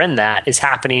larger trend that is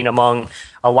happening among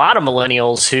a lot of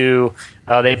millennials who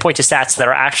they point to stats that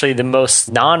are actually the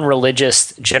most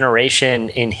non-religious generation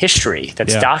in history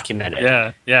that's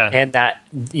documented. Yeah. And that,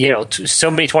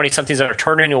 so many 20-somethings that are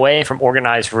turning away from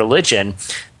organized religion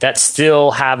that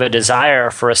still have a desire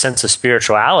for a sense of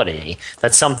spirituality.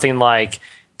 That's something like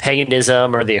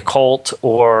paganism or the occult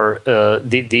or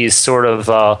these sort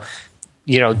of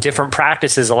different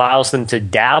practices allows them to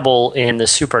dabble in the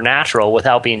supernatural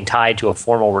without being tied to a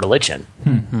formal religion.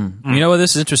 You know what?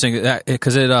 This is interesting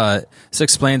because this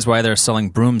explains why they're selling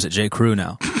brooms at J. Crew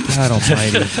now. God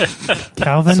almighty.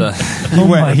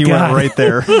 Calvin? He went right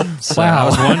there. So I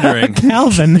was wondering.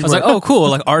 Calvin. I was like, oh, cool,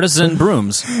 like artisan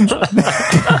brooms.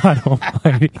 God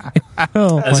almighty.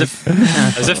 As if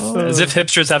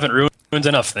hipsters haven't ruined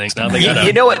enough things. Now they gotta.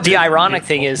 You know what the ironic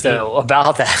thing is, though,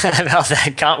 about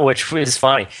that which was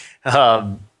funny,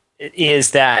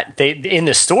 is that in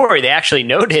the story they actually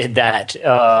noted that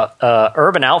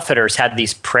Urban Outfitters had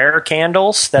these prayer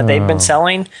candles that they've been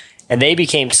selling, and they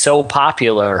became so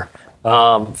popular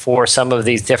for some of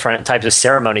these different types of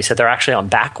ceremonies that they're actually on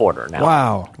back order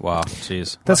now. Wow.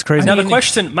 Jeez. That's crazy. Now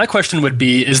my question would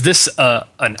be: is this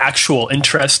an actual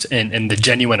interest in the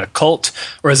genuine occult,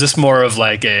 or is this more of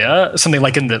like a something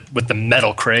like with the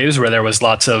metal craze, where there was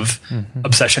lots of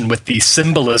obsession with the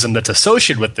symbolism that's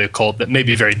associated with the occult that may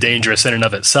be very dangerous in and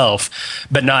of itself,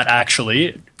 but not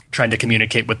actually trying to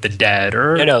communicate with the dead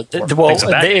or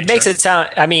it makes it sound.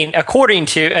 I mean, according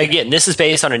to, again, this is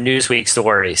based on a Newsweek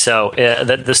story. So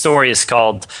the story is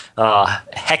called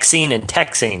 "Hexing and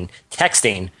Texting."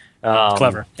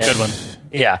 Clever, good one.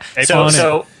 Yeah.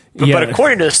 But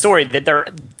according to the story,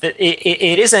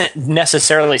 it isn't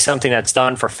necessarily something that's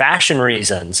done for fashion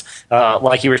reasons,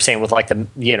 like you were saying with like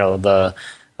the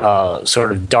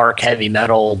sort of dark heavy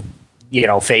metal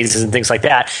phases and things like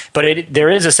that. But there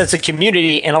is a sense of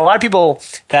community, and a lot of people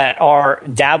that are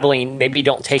dabbling maybe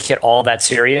don't take it all that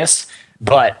serious,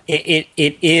 but it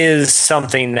is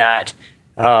something that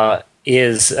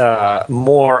is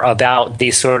more about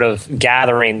these sort of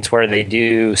gatherings where they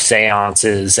do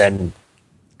seances and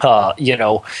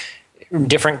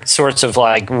different sorts of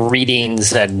like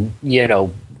readings and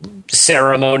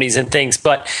ceremonies and things.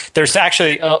 But there's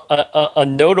actually a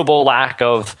notable lack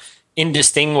of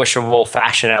indistinguishable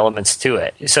fashion elements to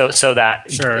it. So that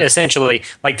essentially,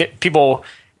 like people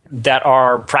that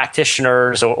are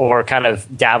practitioners or kind of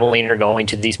dabbling or going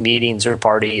to these meetings or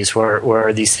parties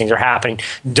where these things are happening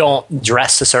don't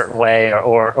dress a certain way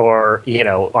or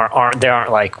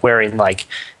aren't like wearing like,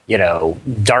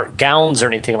 dark gowns or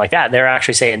anything like that. They're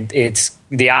actually saying it's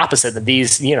the opposite, that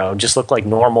these, just look like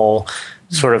normal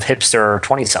sort of hipster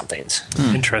 20-somethings.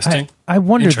 Interesting. I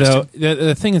wonder, though,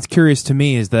 the thing that's curious to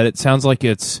me is that it sounds like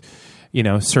it's,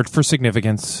 search for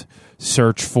significance,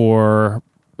 search for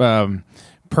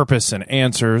purpose and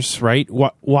answers, right?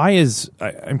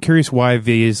 I'm curious why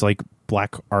these like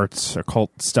black arts,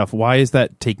 occult stuff, why is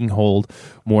that taking hold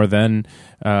more than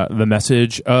the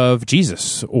message of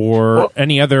Jesus or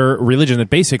any other religion that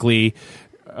basically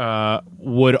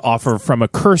would offer from a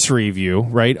cursory view,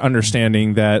 right?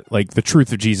 Understanding that like the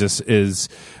truth of Jesus is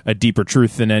a deeper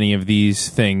truth than any of these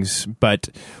things, but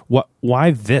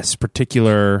why this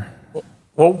particular?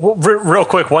 Well, real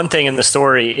quick, one thing in the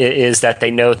story is that they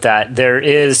note that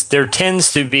there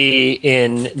tends to be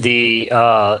in the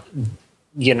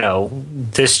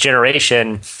this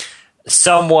generation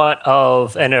somewhat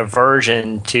of an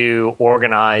aversion to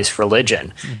organized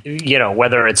religion,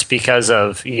 whether it's because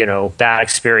of, bad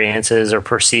experiences or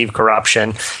perceived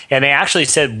corruption. And they actually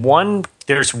said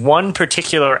there's one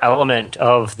particular element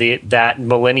of that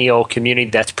millennial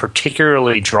community that's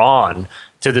particularly drawn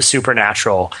to the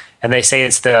supernatural. And they say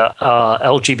it's the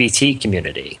LGBT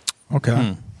community.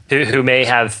 Okay. Who may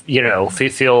have,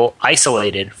 feel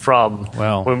isolated from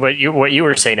what you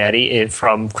were saying, Eddie,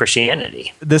 from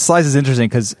Christianity. This slice is interesting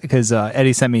because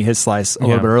Eddie sent me his slice a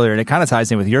little bit earlier, and it kind of ties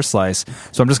in with your slice.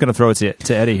 So I'm just going to throw it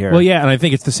to Eddie here. Well, yeah, and I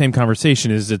think it's the same conversation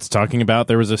as it's talking about.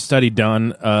 There was a study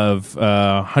done of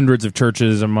hundreds of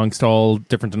churches amongst all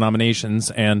different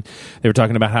denominations, and they were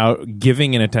talking about how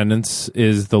giving in attendance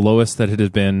is the lowest that it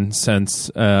has been since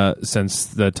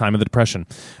the time of the Depression,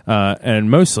 and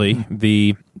mostly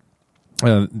the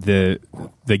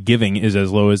giving is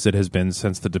as low as it has been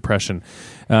since the Depression.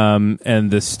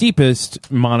 And the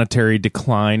steepest monetary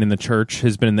decline in the church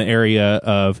has been in the area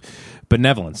of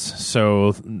benevolence.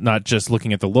 So not just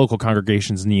looking at the local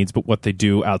congregation's needs, but what they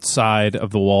do outside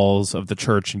of the walls of the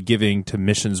church and giving to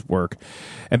missions work.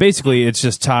 And basically, it's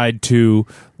just tied to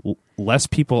less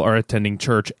people are attending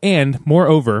church. And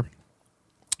moreover,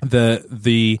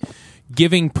 the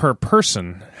giving per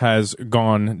person has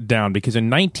gone down because in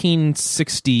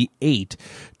 1968,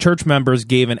 church members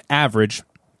gave an average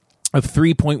of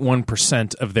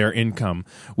 3.1% of their income,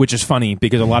 which is funny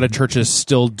because a lot of churches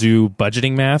still do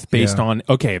budgeting math based on,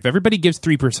 okay, if everybody gives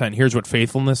 3%, here's what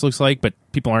faithfulness looks like, but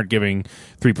people aren't giving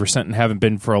 3% and haven't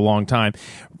been for a long time.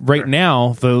 Right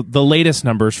now, the latest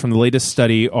numbers from the latest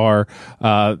study are,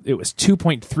 it was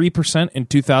 2.3% in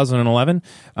 2011,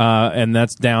 and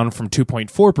that's down from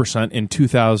 2.4% in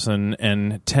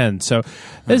 2010. So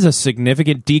there's a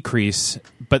significant decrease,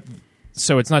 but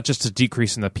so it's not just a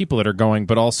decrease in the people that are going,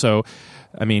 but also,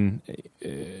 I mean,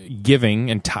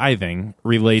 giving and tithing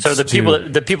relates to... So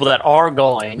the people that are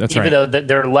going, though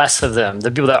there are less of them, the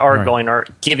people that are going are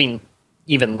giving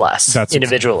even less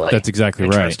individually. That's exactly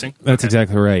right. That's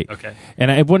exactly right. Okay. And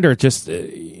I wonder, just,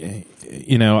 we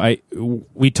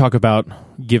talk about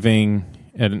giving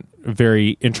in a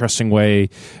very interesting way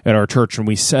at our church, and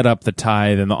we set up the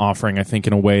tithe and the offering, I think,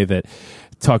 in a way that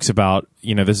talks about,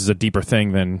 this is a deeper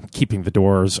thing than keeping the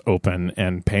doors open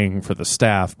and paying for the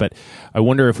staff. But I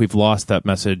wonder if we've lost that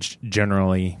message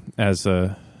generally as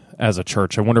a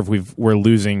church. I wonder if we're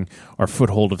losing our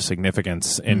foothold of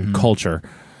significance in culture,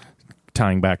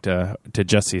 tying back to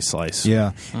Jesse's slice.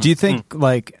 Yeah. Do you think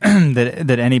like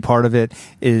that any part of it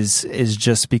is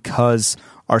just because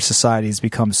our society has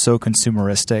become so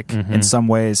consumeristic in some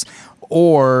ways,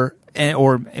 or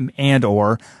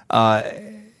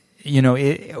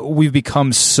we've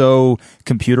become so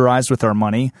computerized with our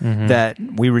money that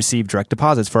we receive direct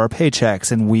deposits for our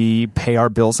paychecks, and we pay our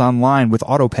bills online with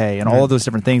autopay and all of those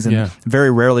different things. And very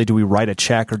rarely do we write a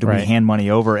check or do we hand money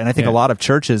over. And I think a lot of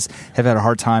churches have had a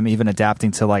hard time even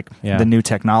adapting to the new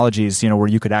technologies, where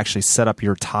you could actually set up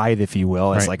your tithe, if you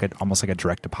will, as almost like a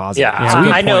direct deposit. Yeah,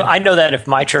 I know that if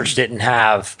my church didn't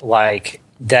have like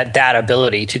that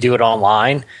ability to do it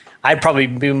online, I'd probably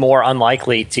be more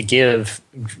unlikely to give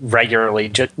regularly,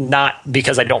 just not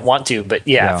because I don't want to, but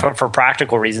for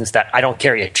practical reasons that I don't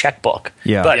carry a checkbook.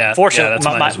 Yeah. But fortunately,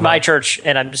 my church,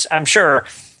 and I'm sure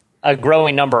a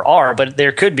growing number are, but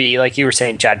there could be, like you were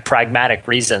saying, Chad, pragmatic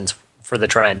reasons for the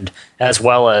trend, as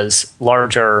well as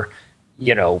larger,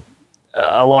 a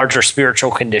larger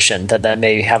spiritual condition that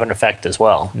may have an effect as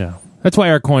well. Yeah. That's why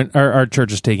our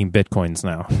church is taking Bitcoins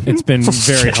now. It's been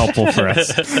very helpful for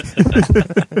us.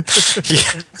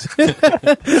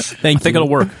 I think it'll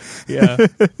work. Yeah.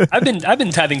 I've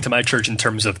been tithing to my church in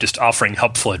terms of just offering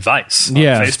helpful advice on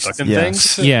Facebook and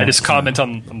things. Yeah. I just comment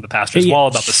on the pastor's wall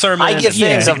about the sermon. I give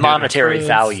things of monetary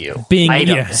value. Being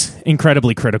items,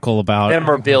 incredibly critical about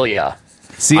memorabilia.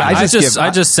 See, I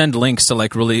just send links to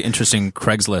like really interesting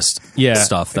Craigslist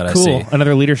stuff that I see.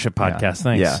 Another leadership podcast.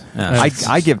 Thanks. Yeah.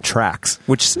 I give tracks,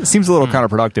 which seems a little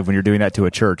counterproductive when you're doing that to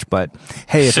a church. But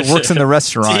hey, if it works in the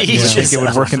restaurant, I think it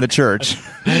would work in the church.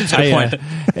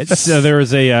 So there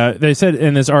was they said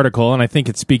in this article, and I think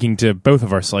it's speaking to both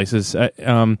of our slices.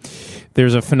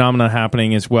 There's a phenomenon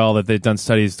happening as well that they've done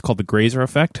studies called the Grazer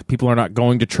effect. People are not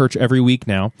going to church every week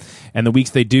now, and the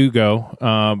weeks they do go,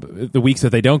 the weeks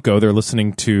that they don't go, they're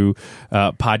listening to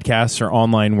podcasts or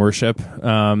online worship,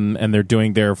 and they're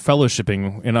doing their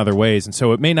fellowshipping in other ways. And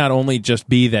so it may not only just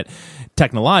be that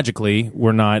technologically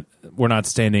we're not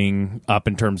standing up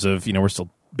in terms of, we're still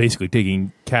basically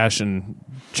taking cash and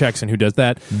checks and who does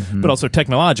that, but also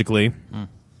technologically.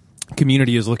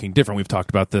 Community is looking different. We've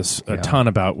talked about this a ton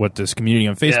about what does community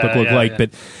on Facebook look like. But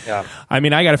I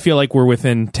mean, I got to feel like we're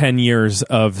within 10 years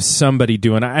of somebody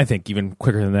doing, I think even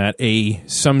quicker than that,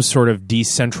 some sort of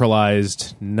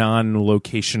decentralized,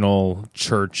 non-locational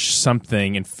church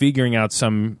something, and figuring out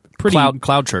some pretty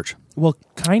cloud church. Well,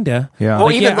 kinda. Yeah. Well,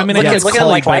 even look at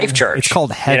like Life Church. It's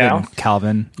called Heaven,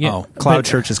 Calvin. Yeah. Cloud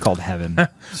Church is called Heaven.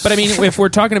 But I mean, if we're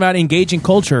talking about engaging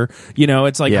culture,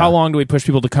 it's like how long do we push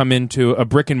people to come into a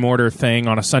brick and mortar thing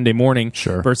on a Sunday morning?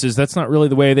 Sure. Versus that's not really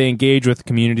the way they engage with the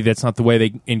community. That's not the way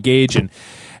they engage. And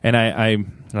I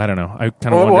don't know. I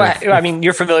kind of wonder. I mean,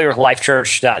 you're familiar with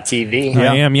LifeChurch.tv.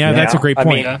 I am. Yeah, that's a great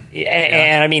point.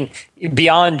 And I mean,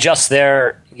 beyond just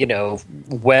their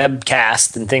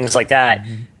webcast and things like that.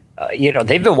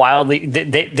 They've been wildly.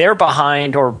 They're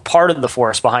behind, or part of the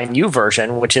force behind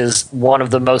YouVersion, which is one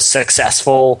of the most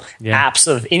successful apps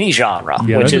of any genre,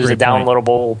 which is a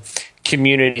downloadable,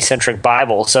 community-centric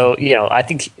Bible. So I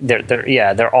think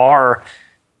there are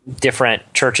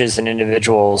different churches and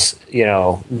individuals,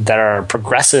 that are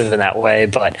progressive in that way.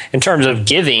 But in terms of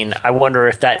giving, I wonder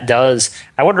if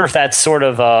that's sort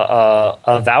of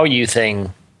a value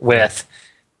thing with.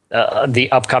 The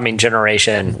upcoming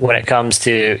generation when it comes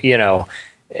to,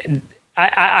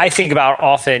 I think about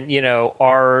often,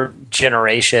 our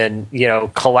generation,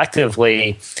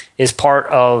 collectively is part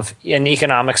of an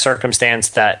economic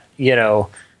circumstance that,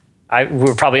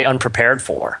 we're probably unprepared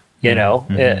for,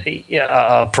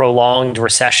 a prolonged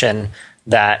recession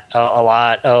that a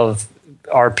lot of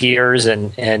our peers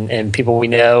and people we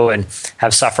know and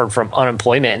have suffered from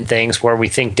unemployment and things where we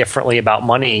think differently about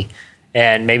money.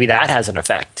 And maybe that has an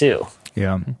effect too.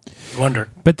 Yeah. I wonder.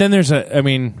 But then there's and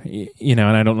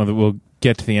I don't know that we'll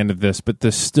get to the end of this, but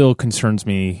this still concerns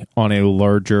me on a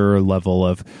larger level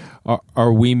of,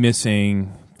 are we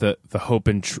missing the hope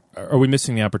and are we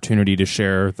missing the opportunity to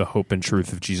share the hope and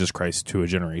truth of Jesus Christ to a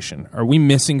generation? Are we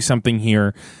missing something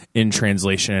here in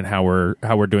translation and how we're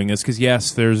doing this? Because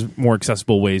yes, there's more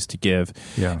accessible ways to give.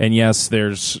 Yeah. And yes,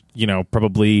 there's,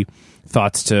 probably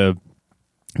thoughts to,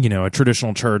 a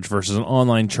traditional church versus an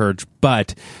online church,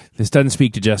 but this doesn't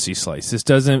speak to Jesse's Slice. This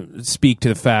doesn't speak to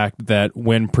the fact that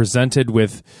when presented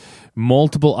with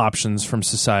multiple options from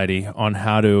society on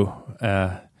how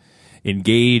to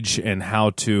engage and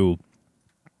how to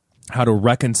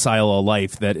reconcile a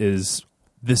life that is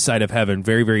this side of heaven,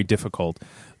 very, very difficult,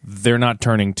 they're not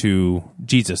turning to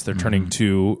Jesus. They're turning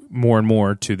to more and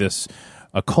more to this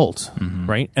a cult,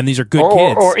 right? And these are good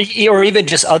kids, or even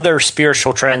just other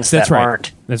spiritual trends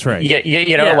aren't. That's right.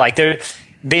 Like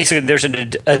there's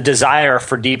a desire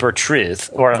for deeper truth,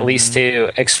 or at least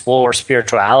to explore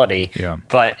spirituality. Yeah.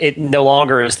 But it no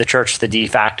longer is the church the de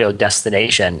facto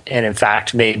destination, and in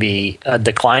fact, maybe a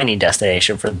declining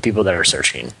destination for the people that are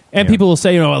searching. And people will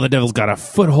say, the devil's got a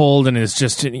foothold, and it's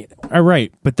just all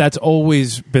right. But that's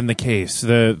always been the case.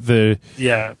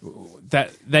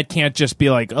 That can't just be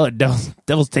like,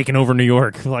 devil's taking over New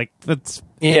York. Like that's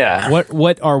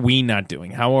What are we not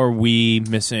doing? How are we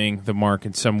missing the mark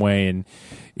in some way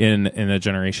in a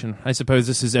generation? I suppose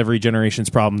this is every generation's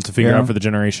problem to figure out for the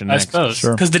generation next. I suppose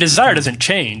because the desire doesn't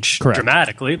change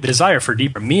dramatically. The desire for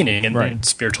deeper meaning and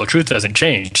spiritual truth doesn't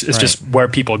change. It's just where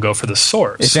people go for the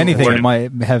source. If anything, it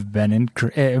might have been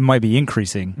it might be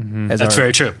increasing. That's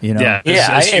very true. And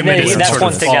that's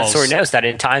one thing that sort of knows that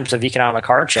in times of economic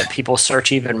hardship, people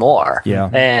search even more. Yeah,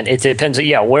 and it depends.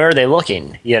 Where are they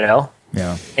looking? Yeah.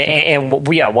 And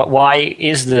why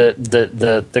is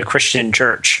the Christian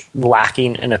church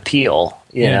lacking an appeal?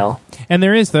 You know, and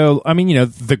there is though. I mean,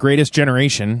 the greatest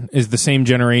generation is the same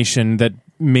generation that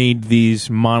made these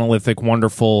monolithic,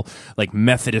 wonderful, like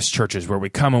Methodist churches where we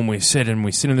come and we sit in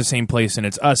the same place and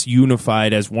it's us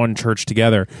unified as one church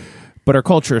together. But our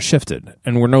culture has shifted,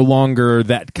 and we're no longer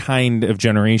that kind of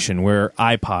generation. We're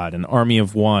iPod and Army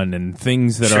of One and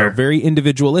things that are very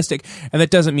individualistic, and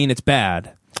that doesn't mean it's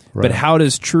bad. Right. But how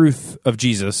does truth of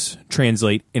Jesus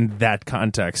translate in that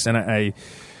context? And I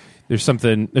there's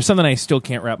something I still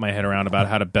can't wrap my head around about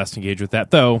how to best engage with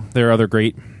that, though there are other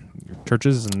great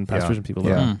churches and pastors and people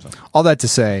that so. All that to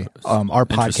say, our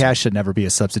podcast should never be a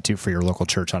substitute for your local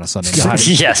church on a Sunday morning.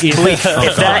 Yes, please.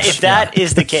 If that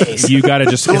is the case, you got to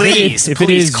just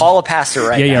please call a pastor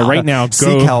right now. Right now. Go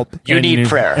seek help. You need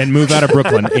prayer and move out of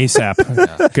Brooklyn ASAP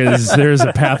because there's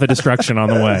a path of destruction on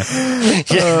the way.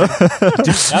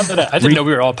 I didn't know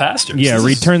we were all pastors. Yeah,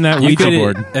 return that Ouija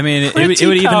board. I mean, it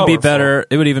would even be better.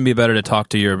 It would even be better to talk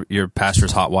to your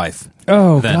pastor's hot wife.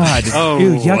 Oh, God.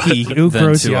 Ew, yucky. Ew,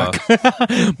 gross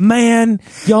yuck. Man,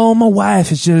 y'all, my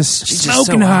wife is just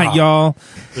smoking hot, y'all.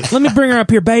 Let me bring her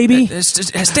up here, baby.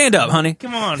 Stand up, honey.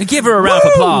 Come on. Give her a round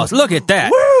of applause. Look at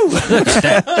that. Woo! Look at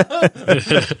that.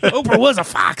 Oprah was a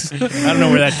fox. I don't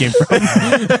know where that came from.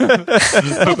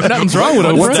 But nothing's wrong with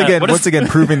Oprah. Once again,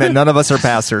 proving that none of us are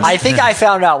pastors. I think I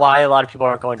found out why a lot of people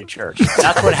aren't going to church.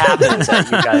 That's what happens at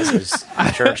you guys'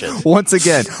 churches. Once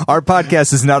again, our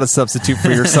podcast is not a substitute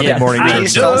for your Sunday morning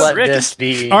please church. don't let this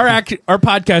be. Our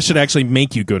podcast should actually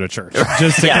make you go to church.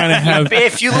 Just to kind of have.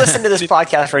 If you listen to this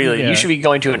podcast regularly, you should be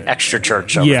going to an extra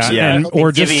church. Or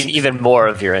giving just even more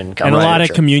of your income. And a lot of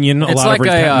communion, a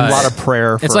lot of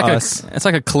prayer. It's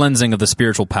like a cleansing of the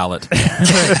spiritual palate.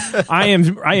 I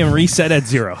am reset at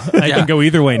 0. I can go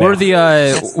either way now. We're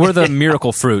the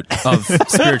miracle fruit of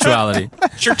spirituality.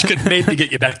 Church could maybe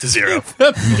get you back to 0.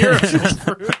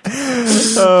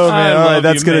 Oh man! All right,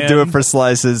 that's going to do it for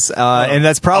Slices, and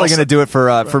that's probably going to do it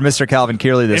for Mr. Calvin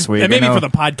Kearley this week. And maybe for the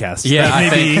podcast. Yeah, I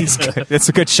think it's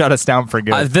a good shut us down for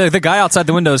good. The guy outside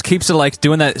the windows keeps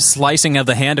doing that slicing of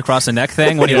the hand across the neck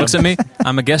thing when he looks at me.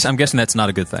 I'm guessing that's not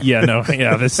a good thing. Yeah, no,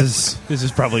 yeah. This is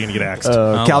probably going to get axed.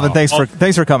 Calvin,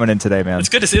 thanks for coming in today, man. It's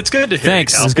good to hear.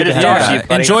 Thanks. You, it's good to talk to you,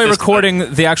 buddy. Enjoy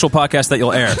recording the actual podcast that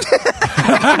you'll air.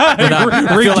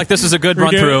 I feel like this is a good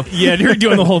run through. Yeah, you're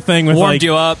doing the whole thing with warmed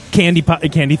you up, candy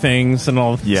things and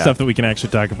all stuff that we can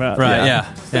actually talk about. Right?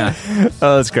 Yeah.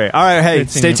 Oh, that's great. All right, hey,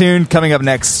 stay tuned. Coming up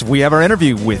next, we have our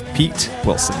interview with Pete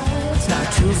Wilson. It's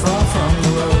not too far from the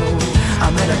road.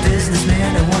 I met a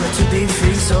businessman that wanted to be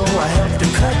free, so I helped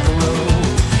him cut the road.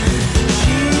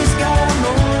 She's got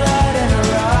moonlight in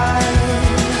her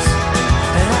eyes,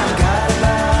 and I've got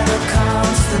about her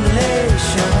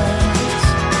constellations,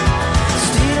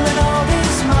 stealing all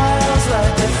these miles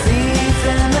like a thief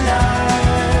in the night.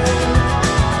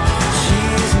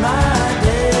 She's my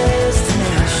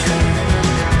destination.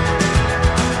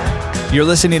 You're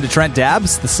listening to Trent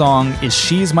Dabbs. The song is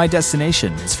She's My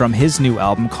Destination. It's from his new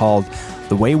album called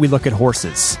The Way We Look at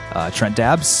Horses. Trent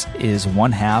Dabbs is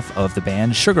one half of the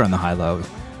band Sugar on the High Low,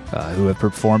 who have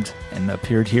performed and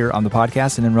appeared here on the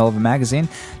podcast and in Relevant Magazine.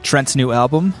 Trent's new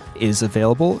album is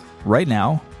available right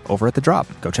now over at The Drop.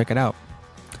 Go check it out.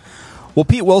 Well,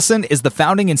 Pete Wilson is the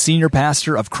founding and senior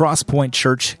pastor of Cross Point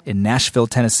Church in Nashville,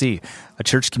 Tennessee, a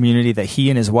church community that he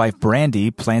and his wife,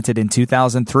 Brandy, planted in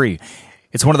 2003.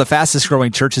 It's one of the fastest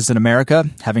growing churches in America,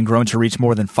 having grown to reach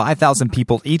more than 5,000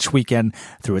 people each weekend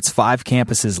through its 5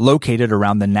 campuses located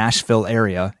around the Nashville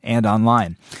area and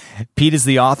online. Pete is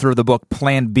the author of the book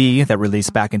Plan B that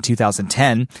released back in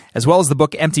 2010, as well as the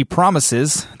book Empty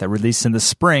Promises that released in the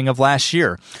spring of last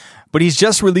year. But he's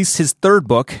just released his 3rd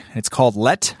book, and it's called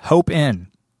Let Hope In.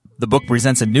 The book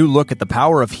presents a new look at the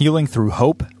power of healing through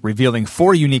hope, revealing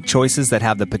 4 unique choices that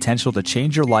have the potential to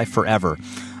change your life forever.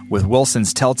 With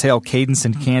Wilson's telltale cadence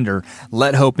and candor,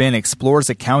 Let Hope In explores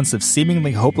accounts of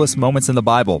seemingly hopeless moments in the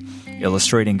Bible,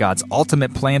 illustrating God's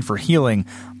ultimate plan for healing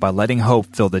by letting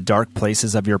hope fill the dark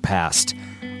places of your past.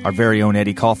 Our very own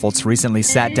Eddie Kaufholz recently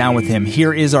sat down with him.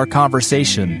 Here is our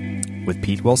conversation with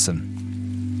Pete Wilson.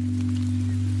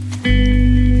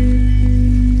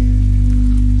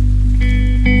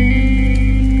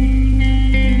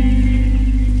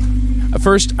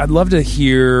 First, I'd love to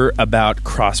hear about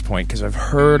Crosspoint, because I've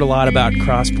heard a lot about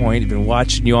Crosspoint. I've been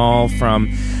watching you all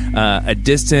from a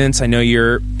distance. I know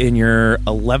you're in your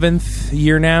 11th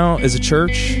year now as a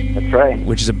church. That's right.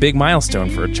 Which is a big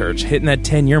milestone for a church. Hitting that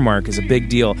 10-year mark is a big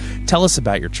deal. Tell us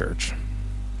about your church.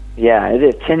 Yeah, it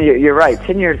is. 10 years. You're right.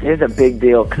 10 years is a big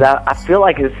deal, because I feel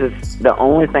like this is the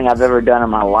only thing I've ever done in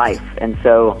my life. And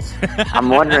so I'm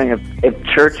wondering if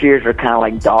church years are kind of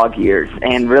like dog years.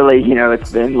 And really,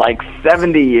 it's been like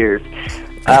 70 years.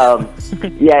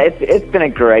 Yeah, it's been a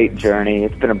great journey.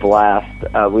 It's been a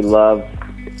blast. We love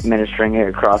ministering here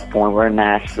at Cross Point. We're in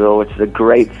Nashville, which is a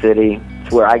great city.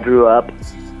 It's where I grew up.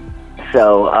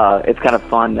 So it's kind of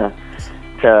fun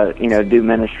to do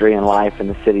ministry and life in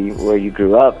the city where you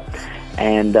grew up.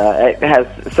 And it has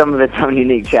some of its own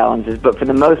unique challenges, but for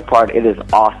the most part, it is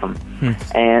awesome.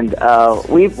 And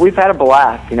we've had a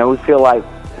blast. We feel like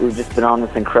we've just been on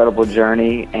this incredible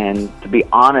journey. And to be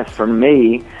honest, for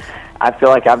me, I feel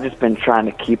like I've just been trying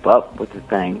to keep up with the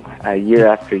thing year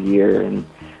after year. And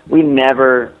we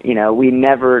never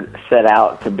set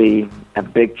out to be a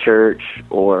big church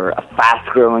or a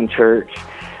fast-growing church.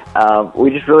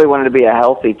 We just really wanted to be a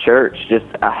healthy church, just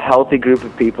a healthy group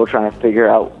of people trying to figure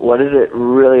out what does it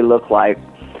really look like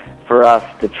for us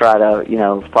to try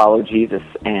to, follow Jesus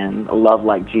and love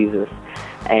like Jesus.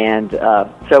 And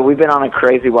so we've been on a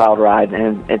crazy wild ride,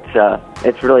 and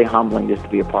it's really humbling just to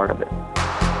be a part of it.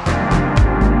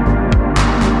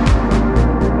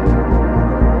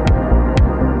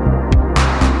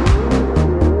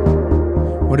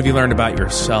 What have you learned about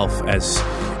yourself as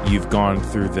you've gone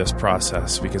through this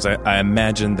process? Because I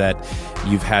imagine that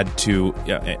you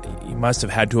must have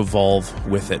had to evolve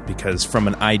with it, because from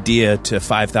an idea to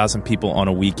 5,000 people on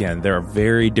a weekend, there are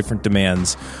very different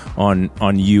demands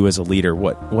on you as a leader.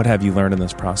 What have you learned in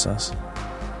this process?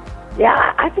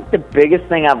 Yeah, I think the biggest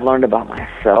thing I've learned about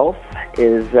myself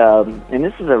is, and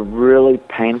this is a really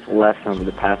painful lesson over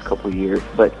the past couple of years,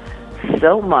 but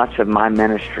so much of my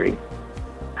ministry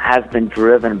has been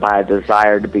driven by a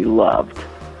desire to be loved.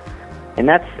 And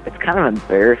it's kind of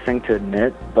embarrassing to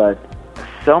admit, but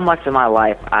so much of my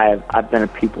life I've been a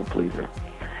people pleaser.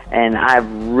 And I've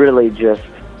really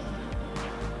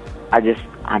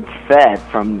I'm fed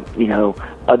from,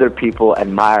 other people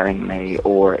admiring me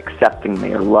or accepting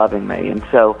me or loving me. And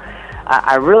so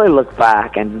I really look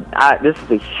back, and this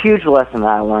is a huge lesson that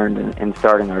I learned in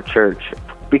starting our church,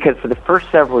 because for the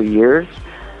first several years,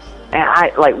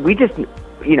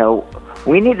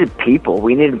 we needed people.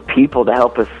 We needed people to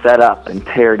help us set up and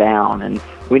tear down, and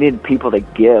we needed people to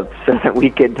give so that we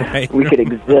could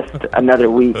exist another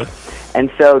week.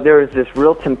 And so there was this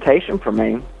real temptation for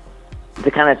me to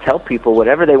kind of tell people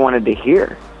whatever they wanted to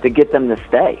hear to get them to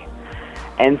stay.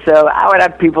 And so I would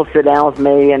have people sit down with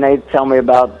me, and they'd tell me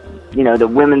about the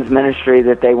women's ministry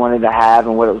that they wanted to have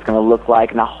and what it was going to look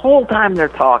like. And the whole time they're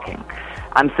talking,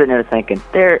 I'm sitting there thinking,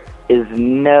 there is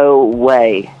no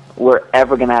way we're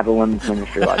ever going to have a women's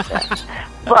ministry like that.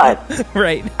 But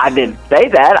right. I didn't say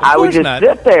that. I would just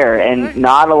sit there and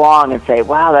nod along and say,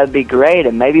 wow, that'd be great,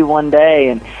 and maybe one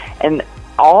day. And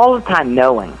all the time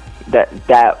knowing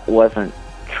that wasn't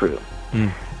true.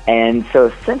 And so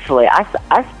essentially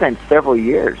I spent several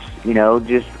years,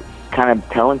 just kind of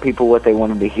telling people what they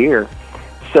wanted to hear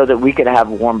so that we could have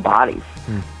warm bodies.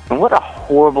 And what a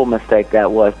horrible mistake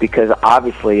that was, because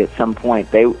obviously at some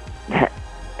point they,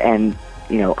 and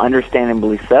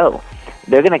understandably so,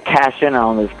 they're going to cash in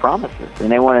on those promises,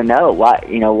 and they want to know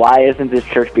why isn't this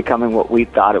church becoming what we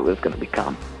thought it was going to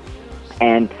become?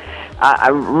 And I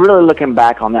really, looking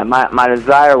back on that, my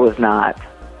desire was not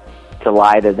to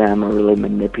lie to them or really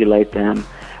manipulate them,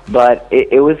 but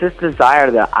it was this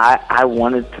desire that I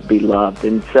wanted to be loved.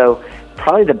 And so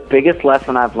probably the biggest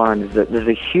lesson I've learned is that there's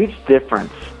a huge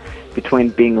difference between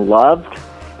being loved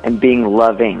and being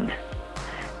loving.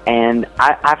 And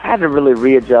I've had to really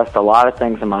readjust a lot of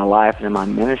things in my life and in my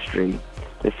ministry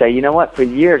to say, for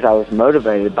years I was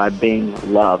motivated by being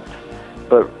loved,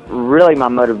 but really my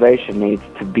motivation needs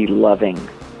to be loving.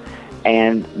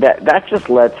 And that just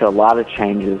led to a lot of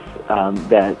changes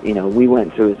that we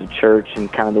went through as a church,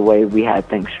 and kind of the way we had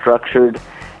things structured.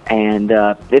 And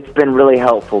it's been really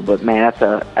helpful. But man,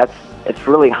 it's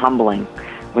really humbling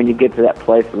when you get to that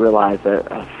place to realize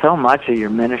that so much of your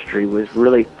ministry was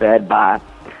really fed by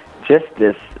just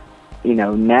this,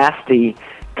 nasty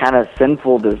kind of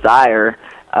sinful desire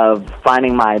of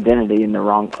finding my identity in the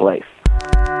wrong place.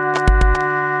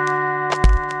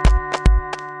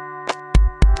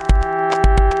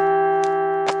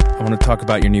 I want to talk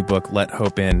about your new book, Let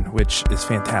Hope In, which is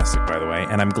fantastic, by the way,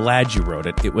 and I'm glad you wrote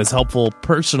it. It was helpful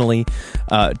personally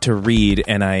to read,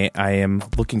 and I am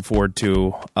looking forward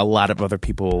to a lot of other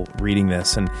people reading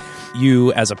this. And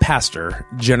you, as a pastor,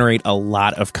 generate a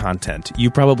lot of content.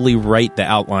 You probably write the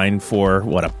outline for,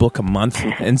 a book a month?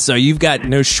 And so you've got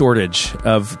no shortage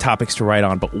of topics to write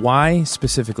on. But why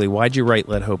specifically? Why'd you write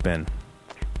Let Hope In?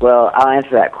 Well, I'll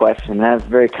answer that question. That's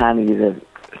very kind of you to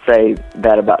say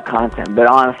that about content, but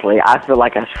honestly, I feel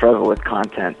like I struggle with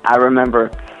content. I remember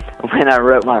when I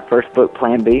wrote my first book,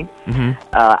 Plan B,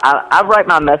 I write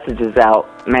my messages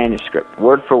out manuscript,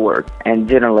 word for word, and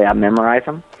generally I memorize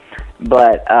them.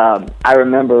 But I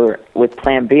remember with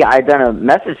Plan B, I had done a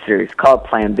message series called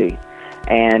Plan B,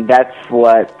 And that's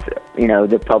what,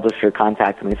 the publisher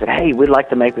contacted me and said, hey, we'd like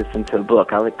to make this into a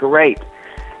book. I was like, great.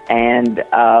 And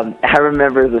I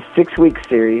remember the 6-week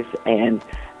series, and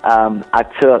I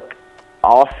took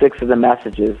all 6 of the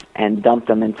messages and dumped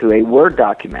them into a Word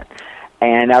document.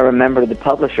 And I remember the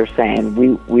publisher saying,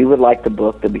 we would like the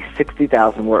book to be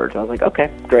 60,000 words. I was like,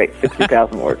 okay, great,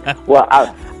 60,000 words. Well,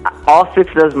 all 6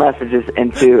 of those messages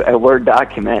into a Word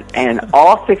document, and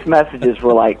all 6 messages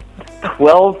were like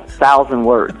 12,000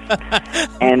 words.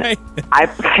 And I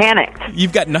panicked.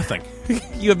 You've got nothing.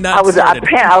 You have not I was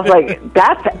like,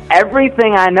 that's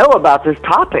everything I know about this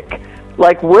topic.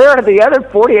 Like, where are the other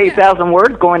 48,000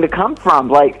 words going to come from?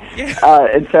 Like,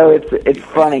 and so it's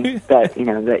funny that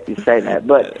that you say that.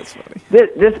 But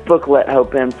this book let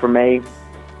hope in for me.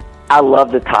 I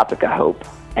love the topic of hope,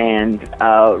 and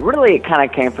really it kind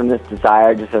of came from this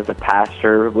desire, just as a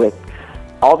pastor, with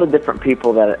all the different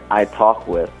people that I talk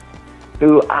with,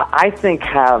 who I think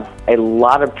have a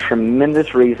lot of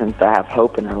tremendous reasons to have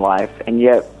hope in their life, and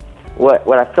yet what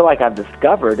I feel like I've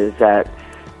discovered is that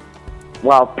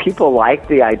while people like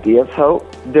the idea of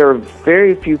hope, there are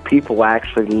very few people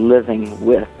actually living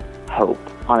with hope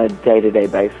on a day-to-day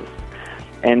basis.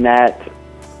 And that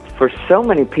for so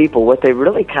many people, what they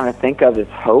really kind of think of as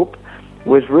hope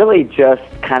was really just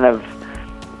kind of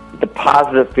the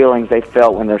positive feelings they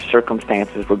felt when their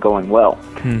circumstances were going well.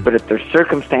 But if their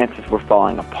circumstances were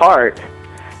falling apart,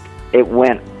 it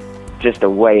went just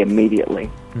away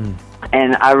immediately.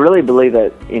 And I really believe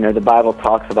that, the Bible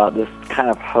talks about this kind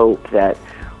of hope that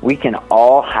we can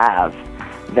all have,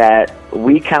 that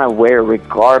we kind of wear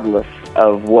regardless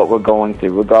of what we're going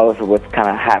through, regardless of what's kind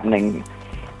of happening,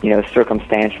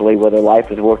 circumstantially, whether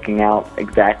life is working out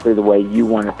exactly the way you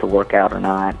want it to work out or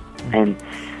not. And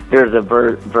there's a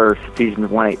verse, Ephesians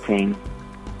 1:18,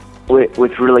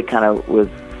 which really kind of was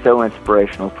so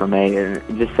inspirational for me. And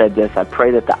it just said this: I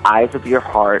pray that the eyes of your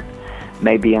heart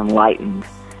may be enlightened,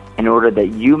 in order that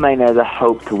you may know the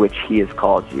hope to which he has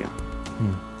called you.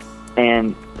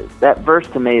 And that verse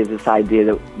to me is this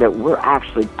idea that we're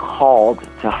actually called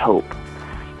to hope.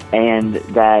 And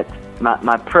that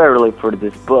my prayer really for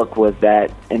this book was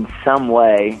that in some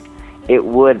way it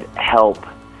would help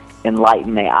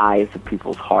enlighten the eyes of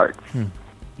people's hearts.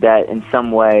 That in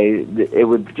some way it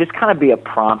would just kind of be a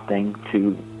prompting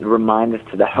to remind us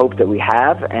to the hope that we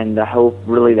have, and the hope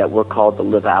really that we're called to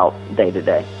live out day to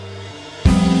day.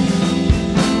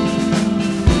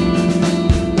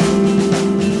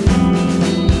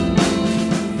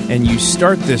 And you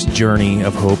start this journey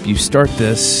of hope. You start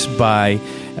this by,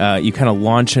 you kind of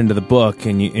launch into the book,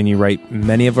 and you write,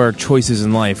 many of our choices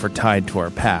in life are tied to our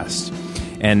past.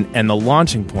 And the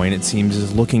launching point, it seems,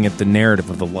 is looking at the narrative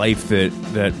of the life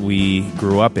that we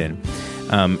grew up in,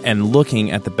 and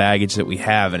looking at the baggage that we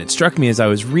have. And it struck me as I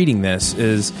was reading this,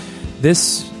 is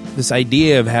this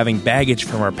idea of having baggage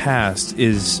from our past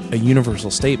is a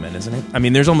universal statement, isn't it? I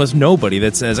mean, there's almost nobody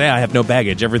that says, hey, I have no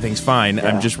baggage, everything's fine,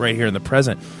 I'm just right here in the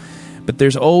present. But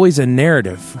there's always a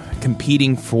narrative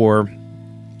competing for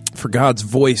God's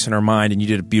voice in our mind, and you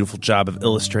did a beautiful job of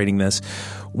illustrating this.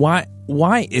 Why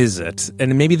is it,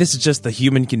 and maybe this is just the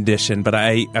human condition, but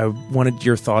I wanted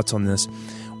your thoughts on this.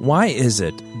 Why is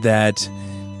it that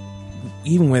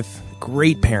even with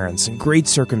great parents and great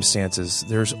circumstances,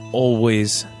 there's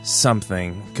always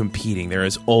something competing? There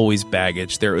is always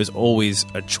baggage. There is always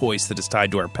a choice that is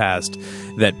tied to our past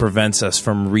that prevents us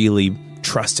from really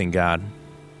trusting God.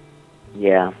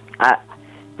 Yeah.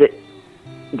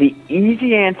 The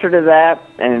easy answer to that,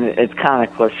 and it's kind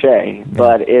of cliche,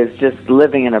 but is just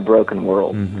living in a broken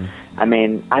world. I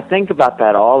mean, I think about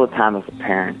that all the time as a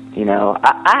parent.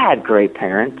 I had great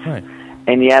parents, right,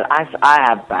 and yet I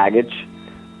have baggage.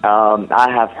 I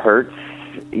have hurts.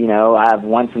 I have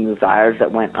wants and desires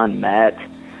that went unmet.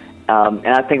 And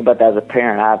I think about that as a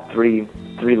parent. I have three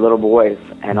little boys,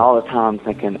 and all the time I'm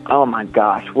thinking, oh my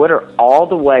gosh, what are all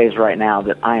the ways right now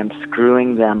that I am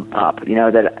screwing them up?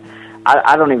 That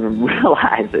I don't even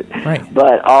realize it. Right.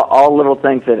 But all little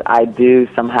things that I do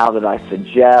somehow that I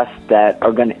suggest that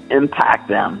are going to impact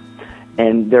them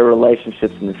and their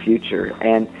relationships in the future.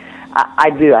 And I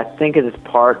think it is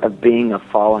part of being a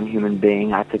fallen human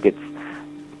being. I think it's,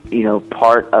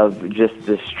 part of just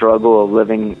the struggle of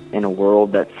living in a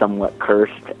world that's somewhat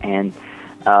cursed. And,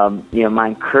 my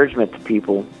encouragement to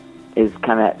people is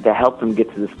kind of to help them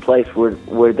get to this place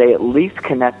where they at least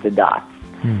connect the dots.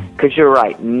 Because you're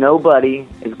right, nobody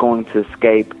is going to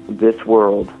escape this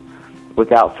world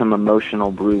without some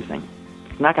emotional bruising.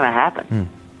 It's not going to happen.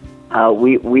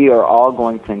 We are all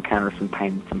going to encounter some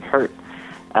pain and some hurt.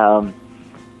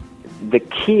 The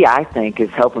key, I think, is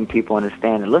helping people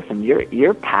understand that, listen,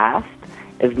 your past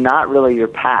is not really your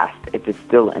past if it's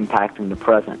still impacting the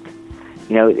present.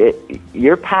 You know,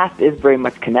 your past is very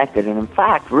much connected, and in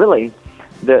fact, really,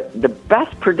 the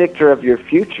best predictor of your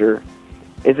future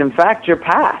is in fact your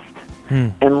past,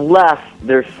 unless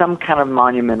there's some kind of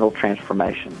monumental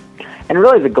transformation. And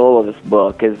really the goal of this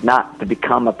book is not to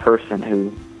become a person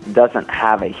who doesn't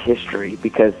have a history,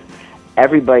 because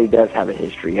everybody does have a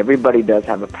history. Everybody does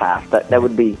have a past. That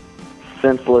would be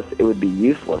senseless. It would be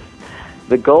useless.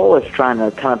 The goal is trying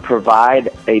to kind of provide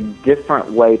a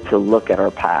different way to look at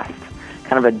our past,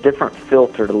 kind of a different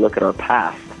filter to look at our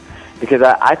past. Because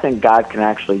I think God can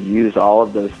actually use all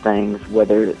of those things,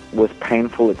 whether it was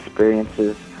painful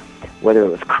experiences, whether it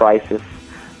was crisis,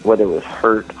 whether it was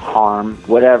hurt, harm,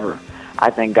 whatever.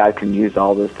 I think God can use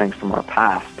all those things from our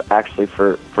past actually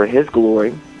for His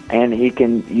glory, and He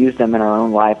can use them in our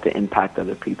own life to impact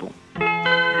other people.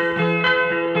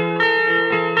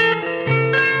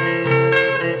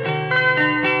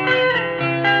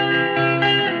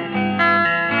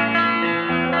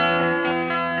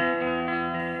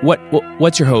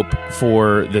 What's your hope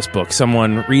for this book?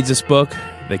 Someone reads this book,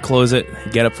 they close it,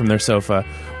 get up from their sofa.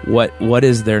 What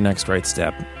is their next right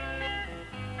step?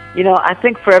 You know, I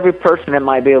think for every person it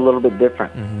might be a little bit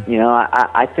different. Mm-hmm. You know,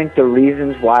 I think the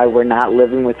reasons why we're not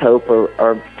living with hope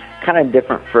are kind of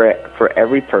different for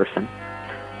every person.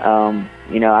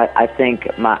 You know, I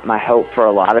think my hope for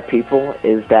a lot of people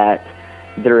is that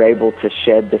they're able to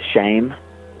shed the shame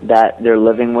that they're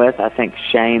living with. I think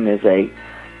shame is a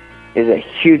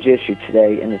huge issue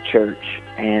today in the church,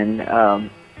 and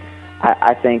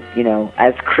I think, you know,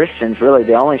 as Christians, really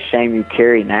the only shame you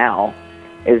carry now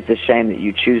is the shame that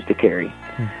you choose to carry.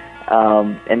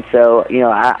 And so, you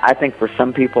know, I think for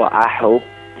some people, I hope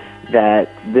that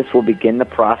this will begin the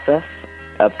process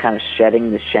of kind of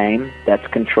shedding the shame that's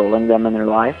controlling them in their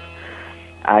life.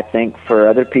 I think for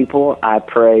other people, I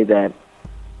pray that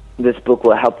this book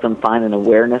will help them find an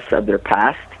awareness of their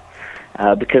past,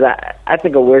 because I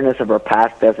think awareness of our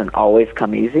past doesn't always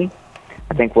come easy.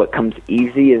 I think what comes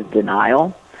easy is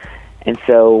denial. And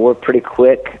so we're pretty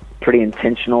quick, pretty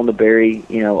intentional to bury,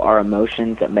 you know, our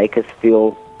emotions that make us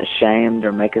feel ashamed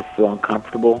or make us feel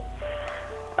uncomfortable.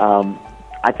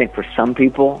 I think for some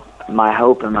people, my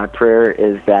hope and my prayer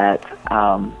is that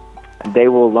they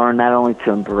will learn not only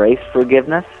to embrace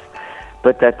forgiveness,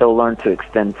 but that they'll learn to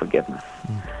extend forgiveness.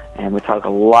 And we talk a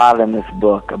lot in this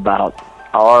book about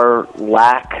our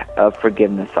lack of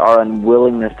forgiveness, our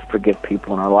unwillingness to forgive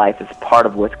people in our life is part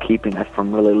of what's keeping us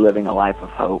from really living a life of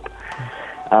hope.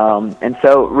 And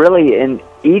so really in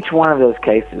each one of those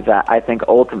cases, I think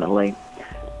ultimately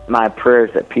my prayer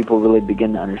is that people really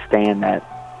begin to understand that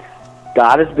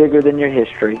God is bigger than your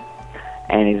history,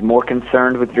 and He's more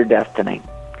concerned with your destiny.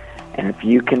 And if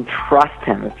you can trust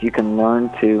Him, if you can learn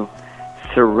to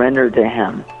surrender to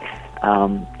Him,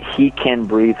 He can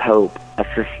breathe hope, a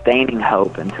sustaining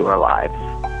hope into our lives.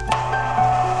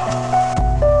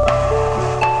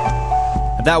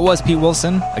 That was Pete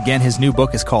Wilson. Again, his new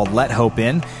book is called Let Hope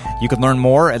In. You can learn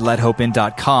more at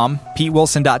lethhopein.com,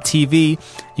 PeteWilson.tv.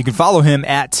 You can follow him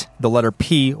at the letter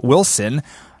P Wilson.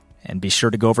 And be sure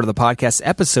to go over to the podcast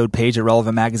episode page at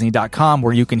relevantmagazine.com,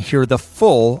 where you can hear the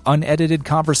full, unedited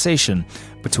conversation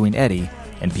between Eddie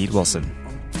and Pete Wilson.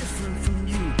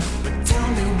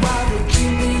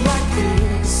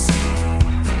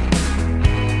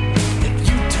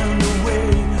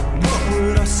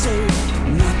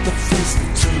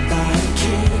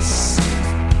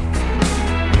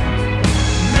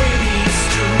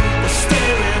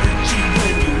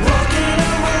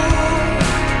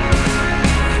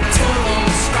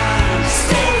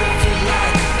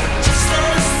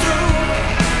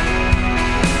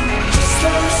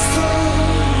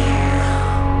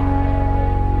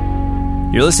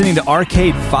 You're listening to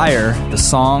Arcade Fire. The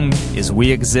song is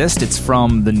We Exist. It's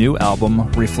from the new album,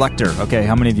 Reflector. Okay,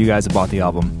 how many of you guys have bought the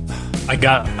album? I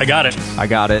got it. I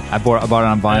got it. I bought it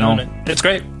on vinyl. It's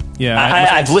great. Yeah,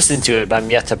 I've listened to it, but I'm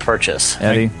yet to purchase.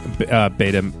 Eddie?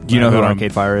 Beta. Do you know who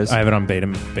Arcade Fire is? I have it on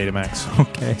Betamax.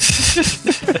 Okay.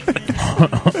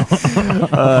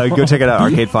 Go check it out,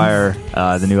 Arcade Fire.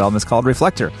 The new album is called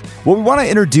Reflector. Well, we want to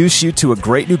introduce you to a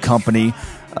great new company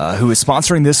who is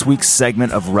sponsoring this week's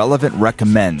segment of Relevant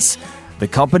Recommends. The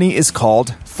company is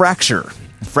called Fracture.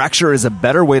 Fracture is a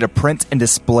better way to print and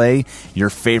display your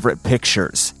favorite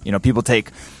pictures. You know, people take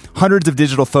hundreds of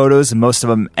digital photos and most of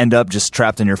them end up just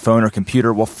trapped in your phone or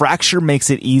computer. Well, Fracture makes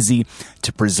it easy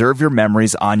to preserve your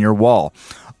memories on your wall.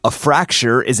 A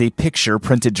fracture is a picture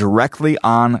printed directly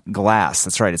on glass.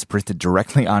 That's right, it's printed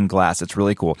directly on glass. It's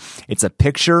really cool. It's a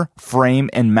picture, frame,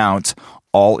 and mount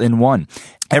all in one.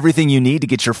 Everything you need to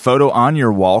get your photo on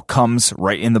your wall comes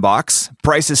right in the box.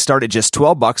 Prices start at just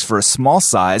 $12 for a small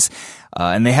size,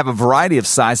 and they have a variety of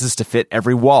sizes to fit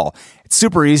every wall. It's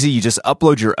super easy. You just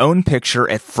upload your own picture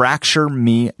at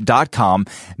fractureme.com.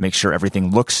 Make sure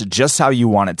everything looks just how you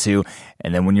want it to.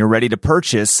 And then when you're ready to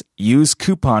purchase, use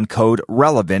coupon code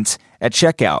RELEVANT at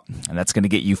checkout. And that's going to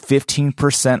get you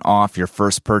 15% off your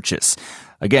first purchase.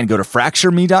 Again, go to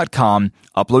fractureme.com,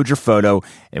 upload your photo,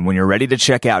 and when you're ready to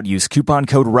check out, use coupon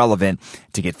code RELEVANT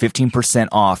to get 15%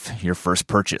 off your first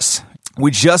purchase. We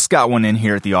just got one in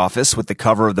here at the office with the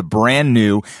cover of the brand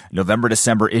new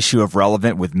November-December issue of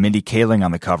Relevant with Mindy Kaling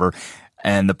on the cover.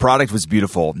 And the product was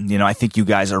beautiful. You know, I think you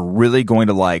guys are really going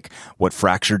to like what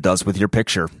Fracture does with your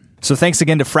picture. So thanks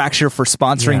again to Fracture for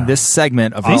sponsoring this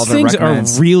segment of These things are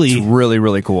really, really,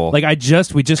 really cool. Like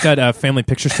we just got family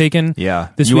pictures taken. Yeah,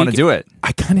 this you week. want to do it?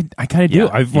 I kind of do.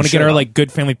 I want to get our like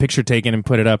good family picture taken and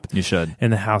put it up. You should in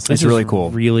the house. It's really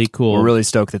cool. Really cool. We're really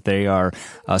stoked that they are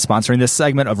sponsoring this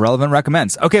segment of Relevant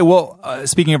Recommends. Okay, well,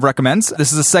 speaking of recommends,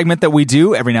 this is a segment that we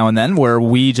do every now and then where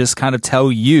we just kind of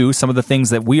tell you some of the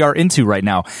things that we are into right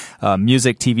now: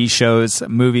 music, TV shows,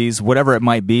 movies, whatever it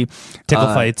might be.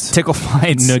 Tickle fights,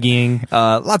 noogieing.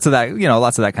 Lots of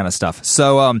that kind of stuff.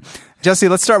 So, Jesse,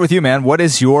 let's start with you, man. What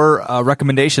is your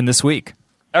recommendation this week?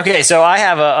 Okay, so I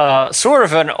have a sort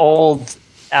of an old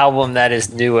album that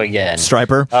is new again.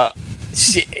 Stryper?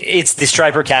 It's the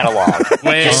Stryper catalog.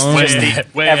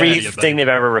 Everything they've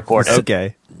ever recorded.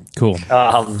 Okay. Cool.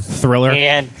 Thriller.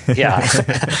 And, yeah.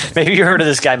 Maybe you heard of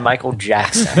this guy, Michael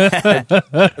Jackson.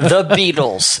 The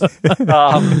Beatles.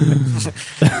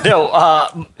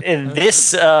 In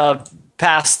this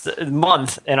past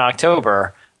month in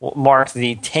October marked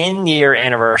the 10-year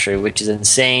anniversary, which is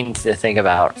insane to think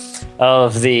about,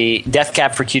 of the Death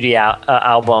Cab for Cutie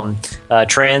album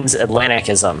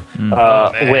Transatlanticism,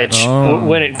 which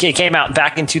when it came out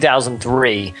back in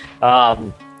 2003.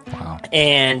 Wow.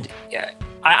 And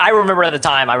I remember at the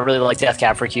time I really liked Death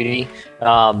Cab for Cutie,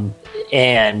 and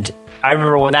I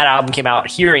remember when that album came out,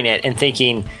 hearing it and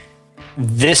thinking,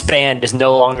 this band is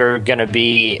no longer going to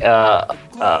be a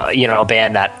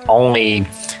band that only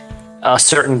a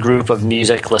certain group of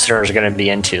music listeners are going to be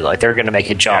into. Like, they're going to make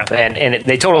a jump, and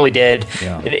they totally did.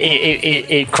 Yeah.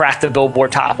 It cracked the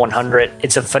Billboard Top 100.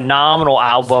 It's a phenomenal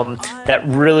album that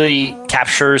really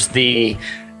captures the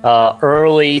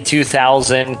early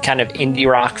 2000 kind of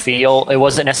indie rock feel. It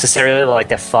wasn't necessarily like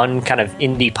the fun kind of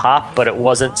indie pop, but it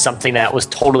wasn't something that was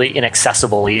totally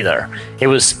inaccessible either. It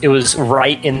was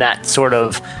right in that sort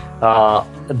of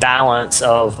balance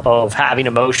of having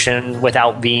emotion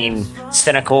without being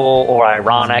cynical or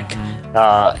ironic.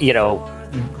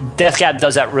 Death Cab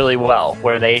does that really well,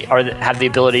 where they have the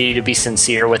ability to be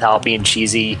sincere without being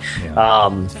cheesy.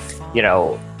 Yeah.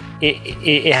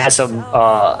 It has some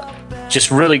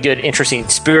just really good, interesting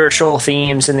spiritual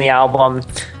themes in the album.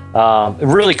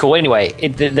 Really cool. Anyway,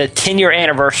 the 10-year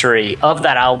anniversary of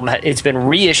that album, it's been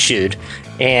reissued,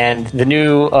 and the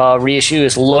new reissue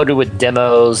is loaded with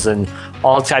demos and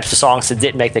all types of songs that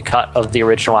didn't make the cut of the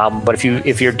original album. But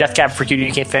if you're a Death Cab for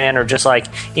Cutie fan, or just like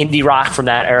indie rock from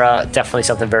that era, definitely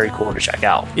something very cool to check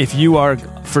out. If you are,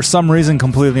 for some reason,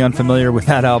 completely unfamiliar with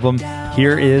that album,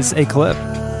 here is a clip.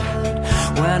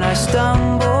 When I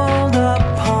stumbled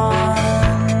upon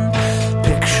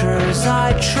pictures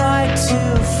I tried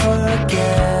to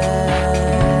forget,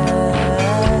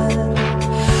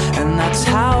 and that's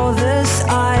how this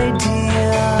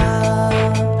idea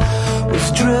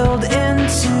was drilled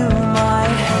into my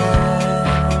head.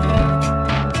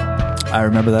 I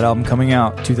remember that album coming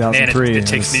out 2003. Man, it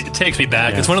takes me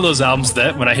back. Yeah. It's one of those albums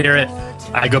that when I hear it,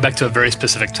 I go back to a very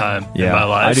specific time in my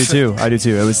life. I do too.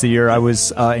 It was the year I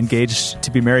was engaged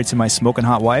to be married to my smoking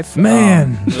hot wife.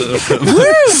 Man.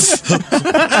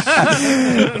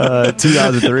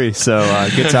 2003. So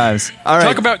good times. All right.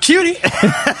 Talk about cutie.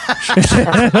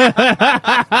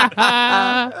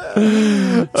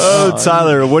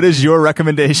 Tyler, what is your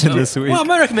recommendation this week? Well,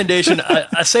 my recommendation,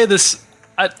 I say this,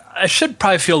 I should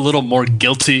probably feel a little more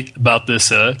guilty about this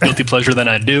guilty pleasure than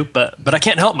I do, but I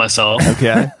can't help myself.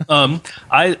 Okay.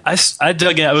 I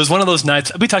dug in. It was one of those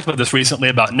nights. We talked about this recently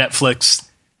about Netflix,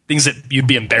 things that you'd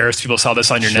be embarrassed people saw this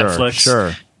on your Netflix.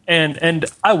 Sure. And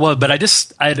I was, but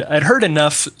I'd heard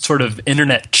enough sort of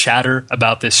internet chatter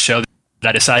about this show that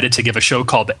I decided to give a show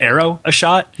called Arrow a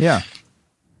shot. Yeah.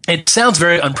 It sounds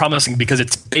very unpromising because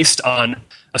it's based on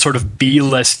a sort of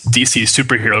B-list DC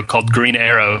superhero called Green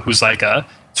Arrow, who's like a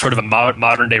sort of a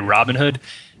modern-day Robin Hood.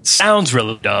 Sounds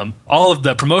really dumb. All of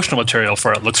the promotional material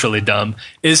for it looks really dumb.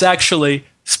 Is actually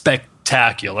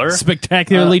spectacular.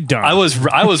 Spectacularly dumb. I was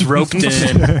roped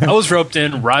in. I was roped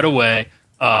in right away.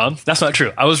 That's not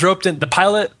true. I was roped in. The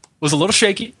pilot was a little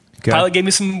shaky. Okay. Pilot gave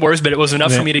me some words, but it was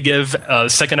enough for me to give the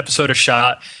second episode a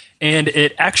shot. And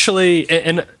it actually,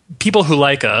 and people who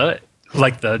like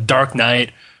the Dark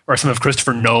Knight or some of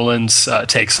Christopher Nolan's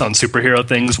takes on superhero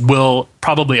things will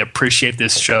probably appreciate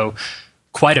this show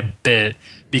quite a bit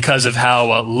because of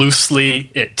how loosely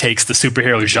it takes the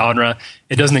superhero genre.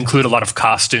 It doesn't include a lot of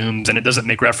costumes, and it doesn't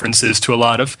make references to a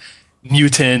lot of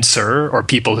mutants or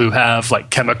people who have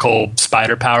like chemical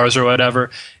spider powers or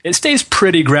whatever. It stays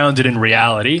pretty grounded in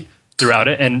reality throughout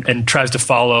it and tries to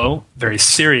follow very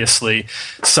seriously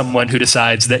someone who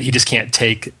decides that he just can't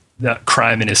take the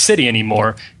crime in his city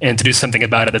anymore and to do something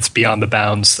about it that's beyond the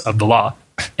bounds of the law.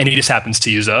 And he just happens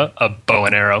to use a bow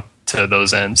and arrow to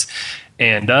those ends.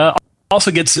 And also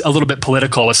gets a little bit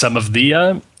political with some of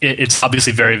the it's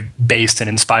obviously very based and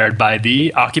inspired by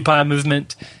the Occupy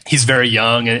movement. He's very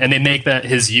young, and they make that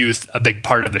his youth a big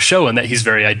part of the show, and that he's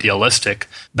very idealistic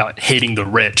about hating the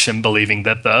rich and believing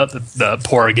that the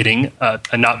poor are getting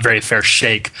a not very fair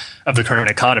shake of the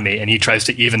current economy, and he tries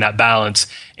to even that balance.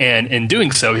 And in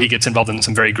doing so, he gets involved in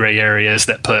some very gray areas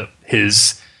that put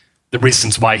the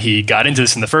reasons why he got into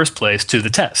this in the first place to the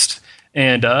test.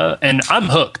 And I'm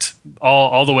hooked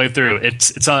all the way through.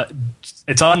 It's on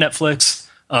Netflix,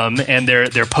 and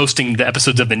they're posting the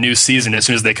episodes of the new season as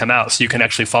soon as they come out, so you can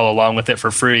actually follow along with it for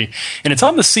free. And it's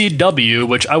on the CW,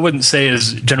 which I wouldn't say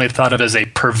is generally thought of as a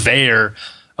purveyor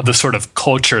of the sort of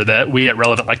culture that we at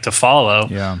Relevant like to follow.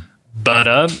 Yeah. But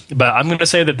I'm going to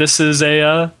say that this is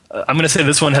I'm going to say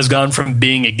this one has gone from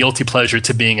being a guilty pleasure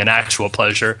to being an actual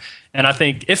pleasure. And I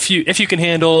think if you can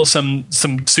handle some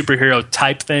superhero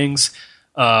type things,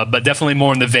 but definitely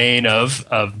more in the vein of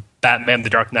Batman, the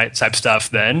Dark Knight type stuff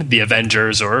than the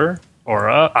Avengers or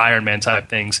Iron Man type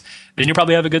things, then you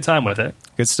probably have a good time with it.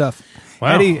 Good stuff.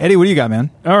 Wow. Eddie, what do you got,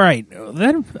 man? All right,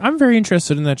 I'm very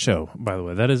interested in that show. By the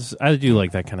way, I do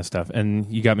like that kind of stuff,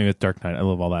 and you got me with Dark Knight. I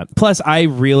love all that. Plus, I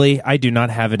do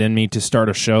not have it in me to start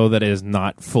a show that is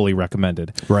not fully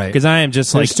recommended. Right? Because I am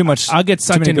just There's like too much. I'll get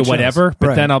sucked into whatever, but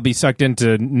right. then I'll be sucked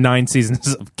into 9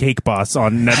 seasons of Cake Boss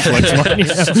on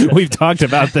Netflix. We've talked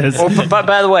about this. Well, but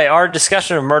by the way, our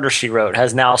discussion of Murder, She Wrote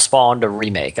has now spawned a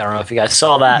remake. I don't know if you guys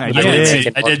saw that. I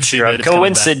did see that.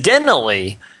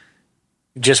 Coincidentally,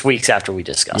 just weeks after we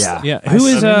discussed it. Yeah, who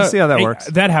is see how that works.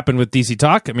 That happened with DC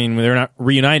Talk. I mean, they're not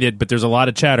reunited, but there's a lot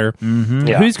of chatter. Mm-hmm.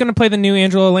 Yeah. Who's going to play the new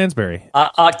Angela Lansbury?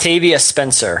 Octavia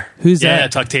Spencer. Who's Yeah, that?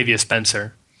 it's Octavia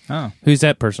Spencer. Oh, Who's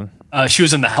that person? She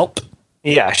was in The Help.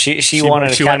 Yeah, she won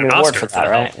an she won Academy an Award Oscar for that,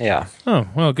 for right? that. Yeah. Oh,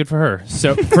 well, good for her.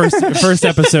 So first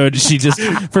episode, she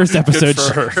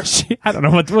I don't know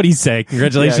what do you say?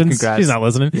 Congratulations. Yeah, congrats. She's not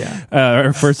listening. Yeah.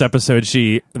 Her first episode,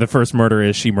 the first murder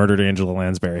is she murdered Angela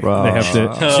Lansbury. Whoa. They have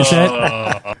to. She said,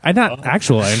 "I'm not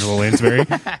actual Angela Lansbury,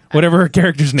 whatever her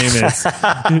character's name is."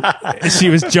 She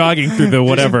was jogging through the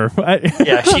whatever.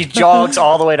 Yeah, she jogs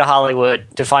all the way to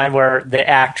Hollywood to find where the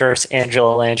actress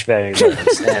Angela Lansbury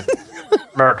lives and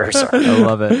murders her. I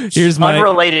love it. Here's my.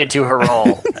 Unrelated to her role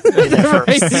in the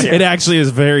first series. It actually is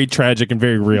very tragic and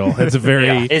very real. It's a very.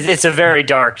 Yeah, it's a very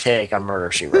dark take on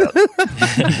Murder, She Wrote.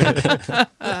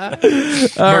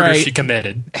 Murder she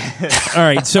committed. All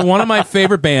right, so one of my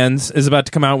favorite bands is about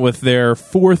to come out with their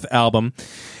 4th album.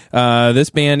 This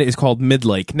band is called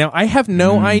Midlake. Now, I have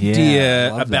no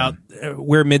idea about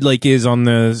where Midlake is on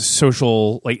the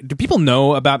social. Like, do people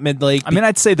know about Midlake? I mean,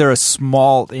 I'd say they're a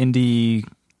small indie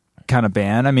kind of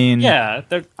band. I mean, Yeah,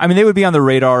 they would be on the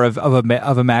radar of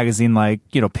a magazine like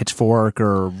Pitchfork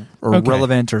or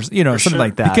Relevant or something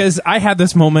like that. Because I had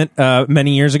this moment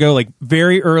many years ago, like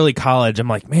very early college. I'm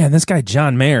like, man, this guy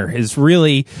John Mayer is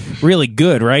really, really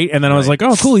good, right? And then I was like,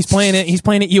 oh, cool, he's playing at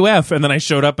UF. And then I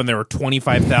showed up and there were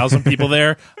 25,000 people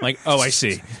there. I'm like, oh, I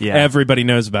see. Yeah. Everybody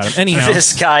knows about him. Anyhow,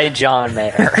 This guy, John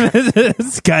Mayer.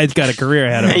 this guy's got a career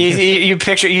ahead of him.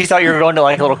 You thought you were going to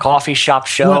like a little coffee shop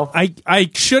show? Well, I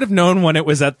should have known when it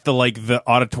was at the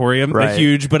auditorium, Right.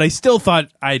 huge, but I still thought,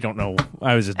 I don't know,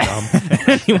 I was just dumb.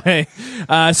 Anyway,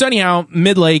 so anyhow,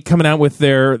 Midlake coming out with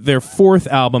their 4th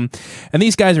album, and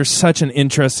these guys are such an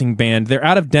interesting band. They're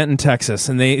out of Denton, Texas,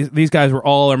 and these guys were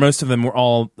all, or most of them were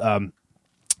all,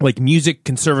 like music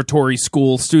conservatory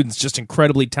school students, just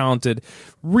incredibly talented,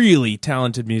 really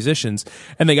talented musicians.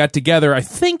 And they got together, I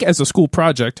think, as a school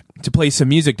project to play some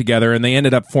music together, and they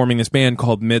ended up forming this band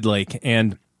called Midlake.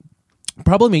 And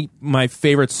probably my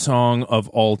favorite song of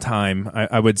all time,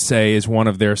 I would say, is one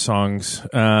of their songs.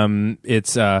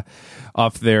 It's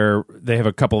off they have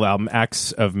a couple of albums.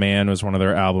 Acts of Man was one of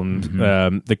their albums.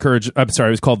 Mm-hmm. It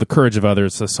was called The Courage of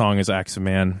Others. The song is Acts of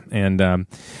Man. And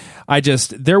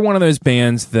they're one of those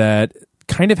bands that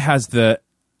kind of has the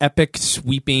epic,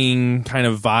 sweeping kind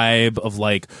of vibe of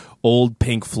like old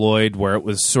Pink Floyd, where it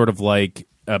was sort of like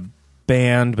a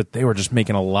band, but they were just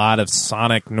making a lot of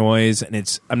sonic noise.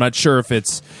 And I'm not sure if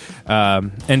it's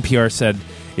NPR said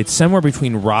it's somewhere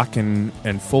between rock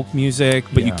and folk music,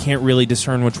 but you can't really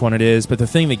discern which one it is. But the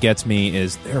thing that gets me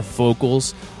is their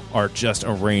vocals are just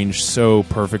arranged so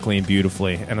perfectly and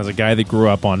beautifully. And as a guy that grew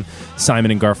up on Simon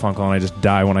and Garfunkel, and I just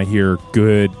die when I hear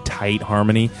good, tight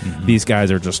harmony, these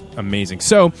guys are just amazing.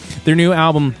 So their new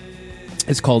album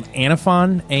is called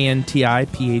Antiphon,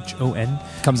 Antiphon.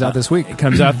 Comes out this week. It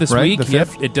comes out this Right? week. The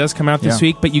 5th? Yep, it does come out this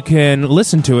week, but you can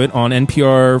listen to it on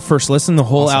NPR First Listen. The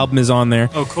whole album is on there.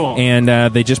 Oh, cool.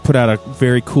 And they just put out a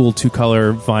very cool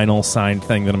 2-color vinyl signed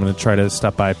thing that I'm going to try to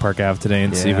stop by Park Ave today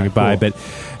and see if we can buy. cool.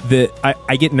 But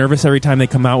I get nervous every time they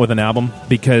come out with an album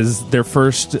because their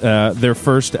first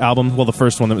album, well, the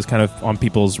first one that was kind of on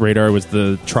people's radar was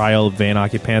the Trial of Van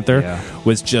Panther,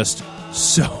 was just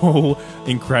so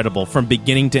incredible from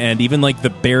beginning to end. Even like the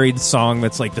Buried song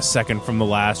that's like the second from the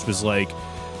last was like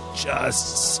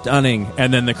just stunning.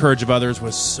 And then The Courage of Others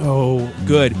was so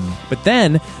good. But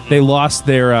then they lost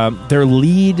their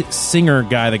lead singer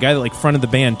guy, the guy that like fronted the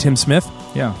band, Tim Smith.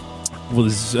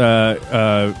 Was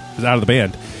out of the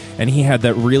band, and he had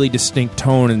that really distinct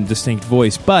tone and distinct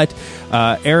voice. But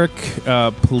Eric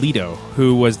Polito,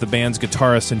 who was the band's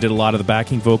guitarist and did a lot of the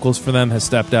backing vocals for them, has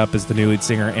stepped up as the new lead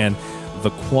singer, and the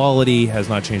quality has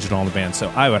not changed at all in the band. So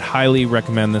I would highly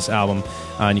recommend this album,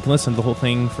 and you can listen to the whole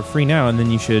thing for free now, and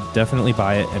then you should definitely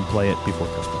buy it and play it before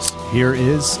Christmas. Here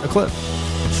is a clip.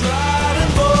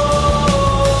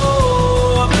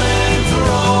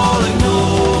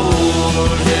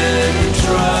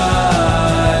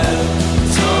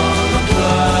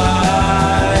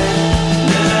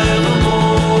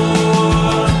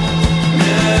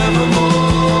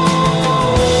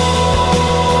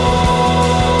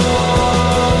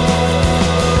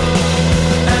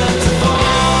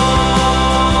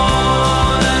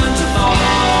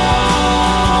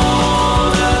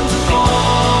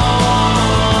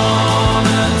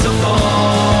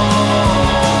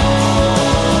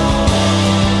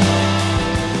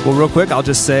 Well, real quick, I'll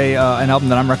just say an album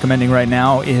that I'm recommending right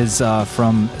now is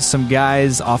from some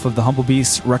guys off of the Humble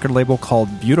Beast record label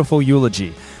called Beautiful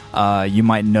Eulogy. You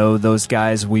might know those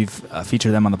guys. We've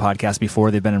featured them on the podcast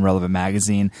before. They've been in Relevant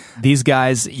Magazine. These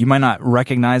guys, you might not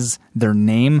recognize their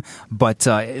name, but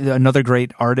another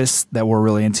great artist that we're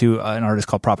really into, an artist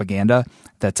called Propaganda,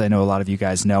 that I know a lot of you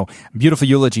guys know. Beautiful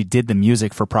Eulogy did the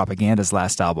music for Propaganda's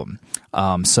last album.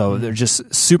 So they're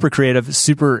just super creative,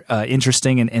 super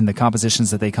interesting in the compositions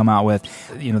that they come out with.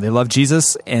 You know, they love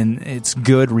Jesus, and it's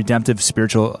good, redemptive,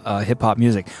 spiritual hip-hop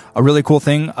music. A really cool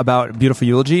thing about Beautiful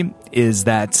Eulogy is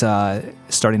that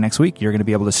starting next week, you're going to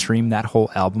be able to stream that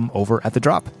whole album over at The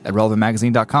Drop at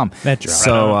relevantmagazine.com. That drop.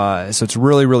 So it's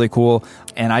really, really cool.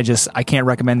 And I can't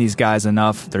recommend these guys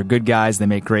enough. They're good guys. They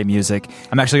make great music.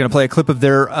 I'm actually going to play a clip of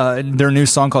their new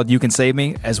song called You Can Save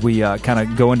Me as we kind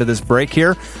of go into this break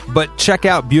here. But check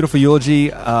out Beautiful Eulogy.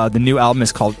 The new album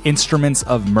is called Instruments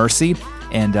of Mercy.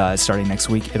 And starting next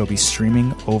week, it'll be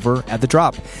streaming over at The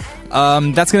Drop.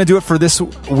 That's going to do it for this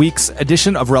week's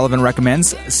edition of Relevant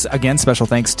Recommends. Again, special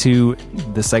thanks to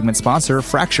the segment sponsor,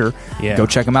 Fracture. Yeah. Go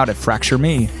check them out at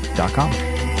fractureme.com.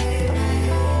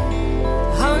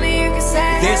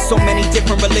 There's so many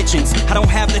different religions, I don't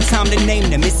have the time to name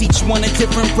them. Is each one a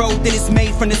different road that is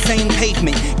made from the same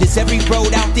pavement? Does every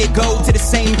road out there go to the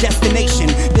same destination?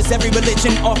 Does every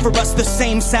religion offer us the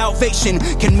same salvation?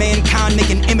 Can mankind make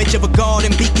an image of a God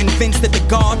and be convinced that the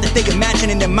God that they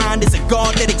imagine in their mind is a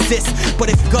God that exists?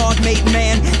 But if God made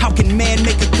man, how can man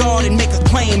make a God and make a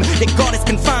claim that God is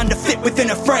confined to fit within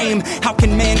a frame? How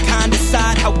can mankind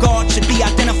decide how God should be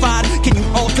identified? Can you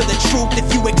alter the truth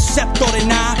if you accept or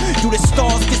deny? Do the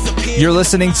stars disappear? You're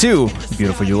listening to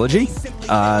Beautiful Eulogy.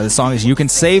 The song is You Can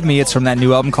Save Me. It's from that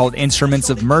new album called Instruments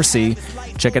of Mercy.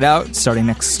 Check it out. Starting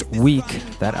next week,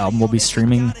 that album will be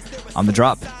streaming on The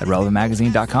Drop at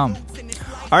relevantmagazine.com.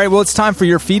 All right, well, it's time for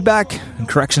your feedback,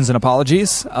 corrections, and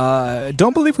apologies.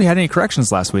 Don't believe we had any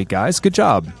corrections last week, guys. Good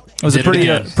job. It was a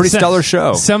pretty stellar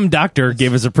show. Some doctor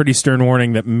gave us a pretty stern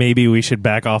warning that maybe we should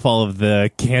back off all of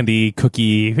the candy,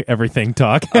 cookie, everything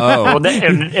talk. Oh, well,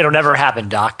 it'll never happen,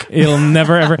 Doc. It'll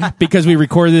never ever, because we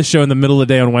record this show in the middle of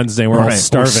the day on Wednesday. We're all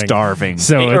starving. We're starving.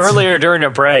 So earlier during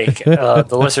a break, the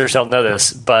listeners don't know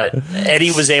this, but Eddie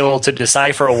was able to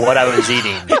decipher what I was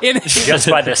eating just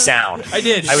by the sound. I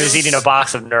did. I was eating a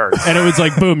box of Nerds. And it was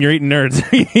like, boom, you're eating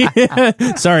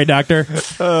Nerds. Sorry, doctor.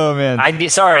 Oh, man. I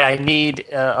need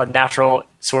a natural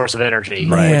source of energy,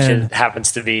 Man. which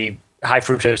happens to be high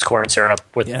fructose corn syrup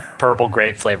with purple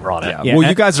grape flavor on it. Yeah. Well,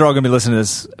 you guys are all going to be listening to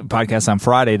this podcast on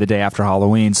Friday, the day after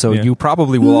Halloween, so you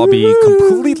probably will all be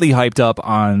completely hyped up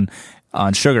on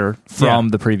sugar from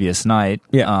the previous night.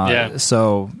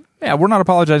 So yeah, we're not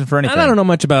apologizing for anything. I don't know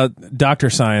much about Dr.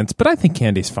 Science, but I think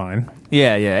candy's fine.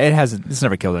 Yeah, it's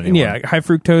never killed anyone. Yeah, high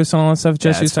fructose and all that stuff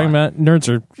Jesse was talking about. Nerds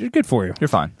are good for you. You're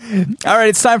fine. All right,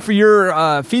 it's time for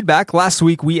your feedback. Last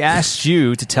week, we asked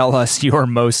you to tell us your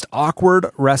most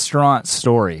awkward restaurant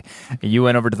story. You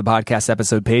went over to the podcast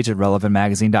episode page at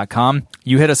relevantmagazine.com.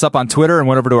 You hit us up on Twitter and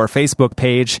went over to our Facebook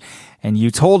page, and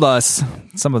you told us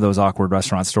some of those awkward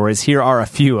restaurant stories. Here are a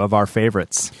few of our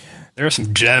favorites. There are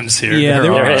some gems here. Yeah,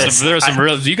 there are some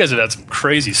real. You guys have had some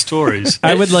crazy stories.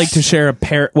 I would like to share a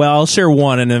pair. Well, I'll share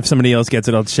one, and if somebody else gets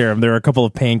it, I'll share them. There are a couple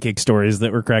of pancake stories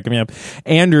that were cracking me up.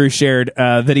 Andrew shared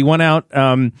that he went out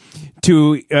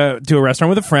to a restaurant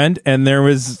with a friend, and there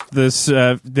was this.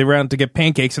 They were out to get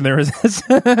pancakes, and there was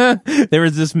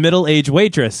this middle-aged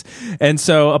waitress. And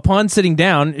so, upon sitting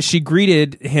down, she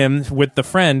greeted him with the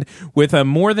friend with a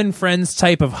more than friends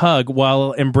type of hug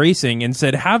while embracing, and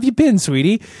said, "How have you been,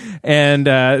 sweetie?"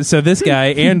 And so this guy,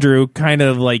 Andrew, kind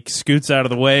of like scoots out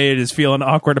of the way and is feeling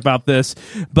awkward about this.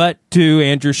 But to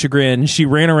Andrew's chagrin, she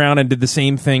ran around and did the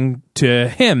same thing to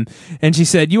him. And she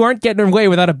said, "You aren't getting away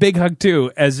without a big hug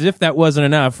too." As if that wasn't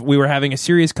enough, we were having a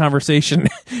serious conversation.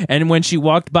 And when she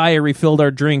walked by and refilled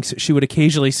our drinks, she would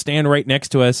occasionally stand right next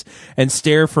to us and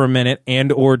stare for a minute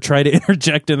and or try to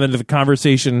interject into the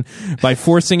conversation by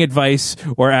forcing advice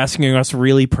or asking us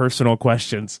really personal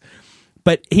questions.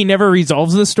 But he never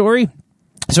resolves the story.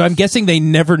 So I'm guessing they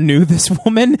never knew this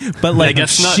woman, but like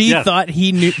she thought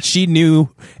she knew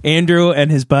Andrew and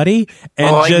his buddy,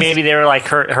 and like maybe they were like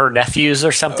her nephews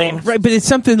or something. Right, but it's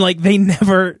something like he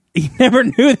never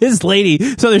knew this lady.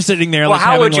 So they're sitting there. Well, like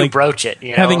how having, would you like, broach it?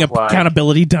 Having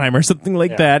accountability time or something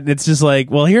like that. And it's just like,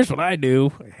 well, here's what I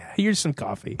do. Here's some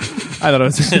coffee. I thought it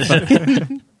was really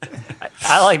funny.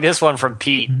 I like this one from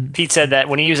Pete. Pete said that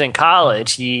when he was in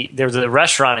college, there was a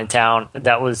restaurant in town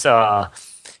that was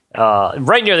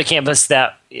right near the campus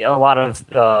that a lot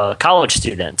of college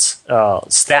students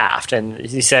staffed, and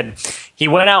he said he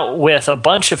went out with a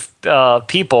bunch of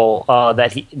people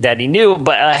that he knew,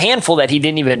 but a handful that he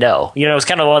didn't even know. You know, it was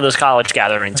kind of one of those college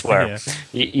gatherings where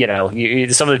you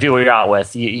some of the people you're out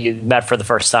with you met for the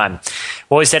first time.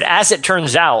 Well, he said, as it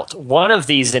turns out, one of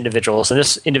these individuals, and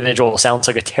this individual sounds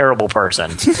like a terrible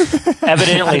person,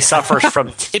 evidently suffers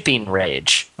from tipping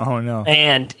rage. Oh no!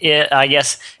 And it, I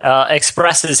guess,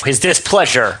 expresses his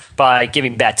displeasure by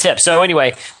giving bad tips. So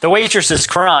anyway, the waitress's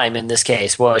crime in this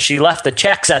case was she left the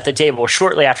checks at the table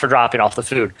shortly after dropping off the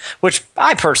food, which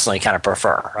I personally kind of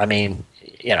prefer. I mean,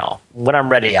 you know, when I'm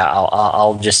ready,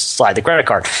 I'll just slide the credit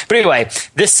card. But anyway,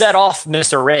 this set off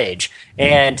Mr. Rage.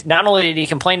 And not only did he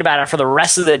complain about it for the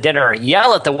rest of the dinner,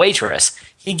 yell at the waitress,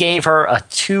 he gave her a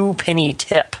 2-penny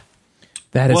tip.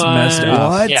 That is messed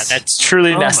up. What? Yeah, that's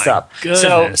truly messed up.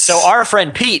 Goodness. So our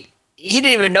friend Pete, he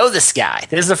didn't even know this guy.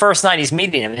 This is the first night he's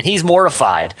meeting him, and he's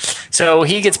mortified. So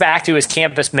he gets back to his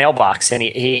campus mailbox, and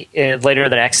he later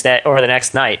the next day or the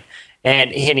next night,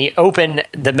 and he opened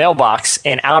the mailbox,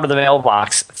 and out of the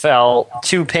mailbox fell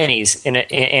 2 pennies and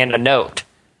a note,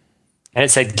 and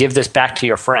it said, "Give this back to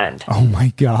your friend." Oh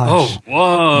my gosh! Oh,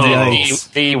 whoa!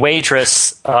 The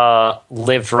waitress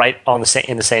lived right in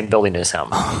the same building as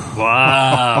him.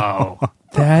 Wow!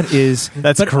 That's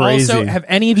but crazy. Also, have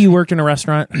any of you worked in a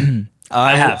restaurant?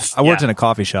 I have. I worked in a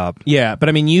coffee shop. Yeah, but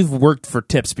I mean, you've worked for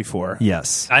tips before.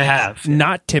 Yes, I have.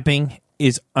 Not tipping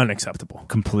is unacceptable.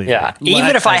 completely. Yeah,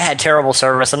 even if I had terrible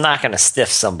service, I'm not going to stiff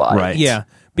somebody. Right. Yeah,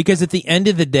 because at the end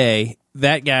of the day,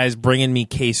 that guy's bringing me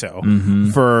queso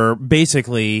for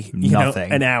basically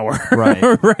Nothing. an hour, Right.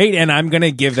 right? And I'm going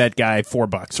to give that guy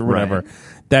 $4 or whatever. Right.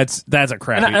 That's a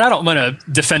crappy. And I don't want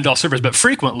to defend all servers, but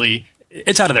frequently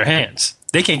it's out of their hands.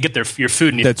 They can't get your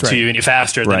food to you any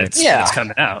faster than it's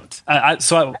coming out.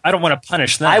 So I don't want to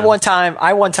punish them. I one time,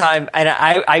 and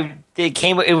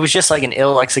it was just like an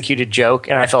ill-executed joke,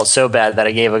 and I felt so bad that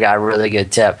I gave a guy a really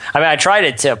good tip. I mean, I tried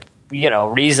to tip,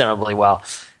 reasonably well,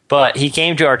 but he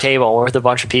came to our table with a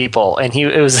bunch of people, and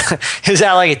it was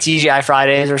at like a TGI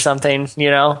Fridays or something,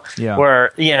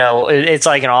 where, it's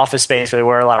like an office space where they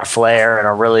wear a lot of flair and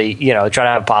are really, try to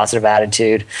have a positive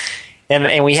attitude.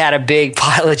 And we had a big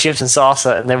pile of chips and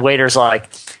salsa, and the waiter's like,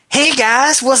 "Hey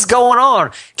guys, what's going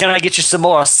on? Can I get you some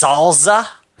more salsa?"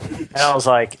 And I was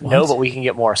like, "No, but we can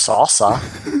get more salsa."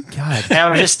 God. And I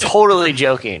was just totally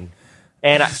joking,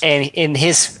 and in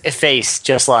his face,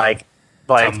 just like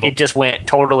it just went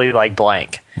totally like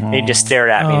blank. And he just stared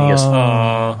at me and he goes,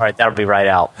 all right, that'll be right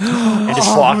out. And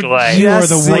just walked away. You are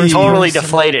the worst Like, totally person.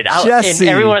 deflated. And Jesse.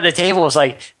 everyone at the table was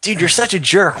like, dude, you're such a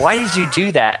jerk. Why did you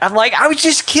do that? I'm like, I was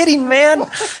just kidding, man.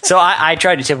 So I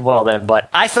tried to tip him well then, but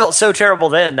I felt so terrible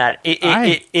then that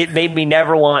it made me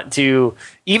never want to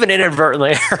even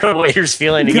inadvertently hurt a waiter's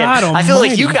feeling again. God I feel like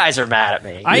almighty. you guys are mad at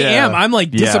me. I am. I'm like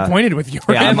disappointed with you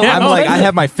right Yeah, now. I'm like, I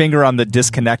have my finger on the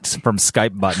disconnect from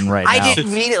Skype button right now. I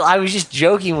didn't mean it. I was just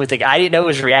joking with the guy. I didn't know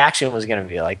his reaction was going to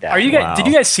be like that. Are you guys? Wow. Did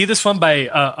you guys see this one by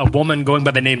a woman going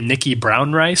by the name Nikki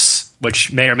Brown Rice,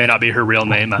 which may or may not be her real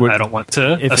name? I don't want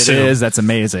to If assume. it is, that's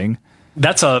amazing.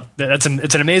 It's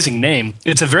an amazing name.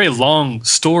 It's a very long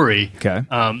story. Okay.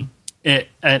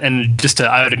 And just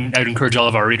I would encourage all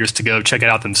of our readers to go check it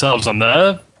out themselves on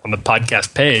the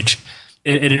podcast page.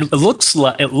 It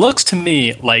looks to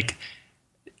me like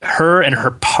her and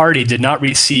her party did not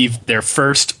receive their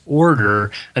first order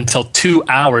until 2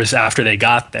 hours after they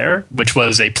got there, which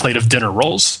was a plate of dinner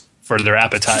rolls for their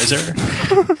appetizer.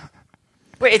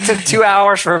 Wait, it took 2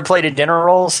 hours for a plate of dinner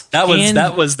rolls? That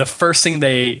was the first thing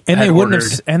they and had they wouldn't ordered.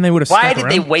 have. And they would have. Why did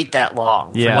they wait that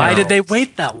long? Yeah. Why did they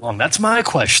wait that long? That's my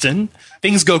question.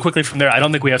 Things go quickly from there. I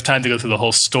don't think we have time to go through the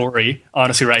whole story,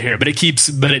 honestly, right here. But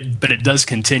it does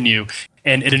continue,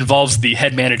 and it involves the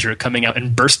head manager coming out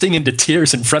and bursting into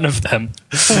tears in front of them,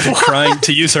 crying,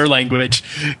 to use her language,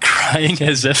 crying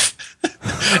as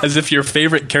if your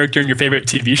favorite character in your favorite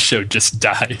TV show just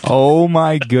died. Oh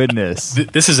my goodness.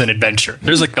 This is an adventure.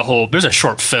 There's a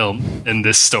short film in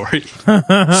this story.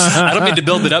 I don't mean to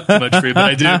build it up too much for you, but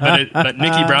I do. But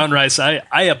Nikki Brown Rice, I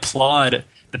applaud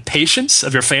the patience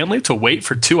of your family to wait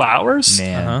for 2 hours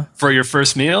Man. for your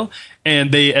first meal.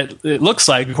 And it looks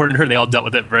like, according to her, they all dealt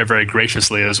with it very, very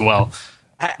graciously as well.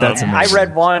 That's I amazing.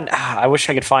 read one. I wish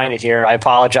I could find it here. I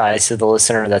apologize to the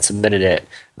listener that submitted it.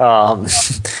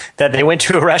 That they went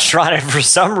to a restaurant and for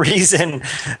some reason,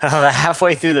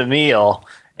 halfway through the meal,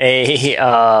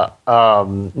 a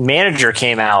manager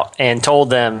came out and told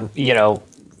them,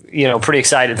 pretty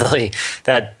excitedly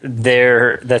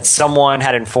that someone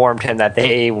had informed him that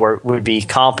they would be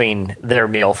comping their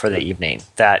meal for the evening.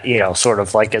 That sort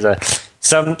of like as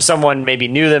someone maybe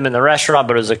knew them in the restaurant,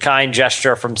 but it was a kind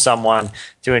gesture from someone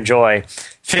to enjoy.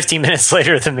 15 minutes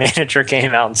later, the manager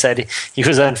came out and said he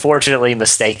was unfortunately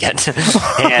mistaken,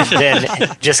 and then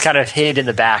just kind of hid in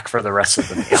the back for the rest of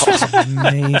the meal.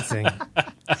 Amazing.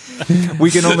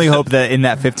 We can only hope that in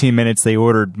that 15 minutes they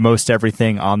ordered most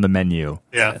everything on the menu,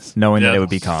 knowing that it would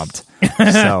be comped.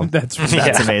 So That's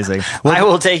amazing. I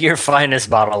will take your finest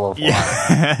bottle of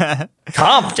wine.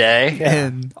 Comp day.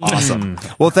 And awesome.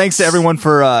 Well, thanks to everyone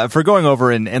for going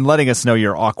over and letting us know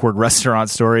your awkward restaurant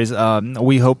stories.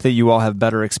 We hope that you all have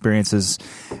better experiences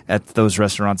at those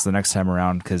restaurants the next time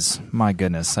around, because my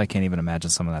goodness, I can't even imagine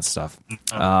some of that stuff.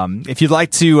 If you'd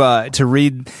like to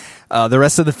read the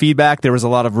rest of the feedback, there was a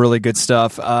lot of really good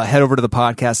stuff. Head over to the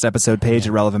podcast episode page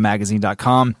at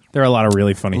relevantmagazine.com. There are a lot of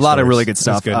really funny A lot of stories. really good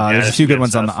stuff. That's good. There's a few good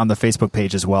ones stuff. on the Facebook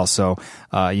page as well, so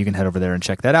you can head over there and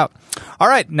check that out. All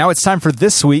right, now it's time for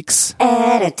this week's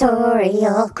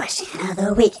Editorial question of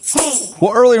the week. Hey.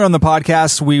 Well, earlier on the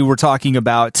podcast, we were talking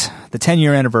about the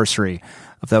 10-year anniversary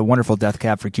of that wonderful Death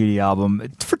Cab for Cutie album.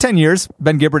 For 10 years,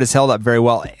 Ben Gibbard has held up very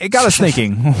well. It got us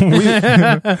thinking.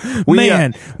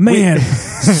 Man,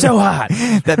 so hot.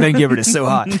 That Ben Gibbard is so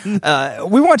hot.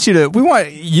 We want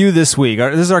you this week.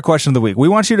 This is our question of the week. We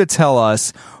want you to tell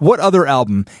us what other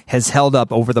album has held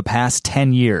up over the past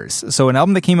 10 years. So an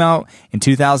album that came out in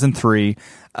 2003,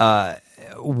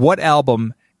 what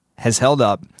album has held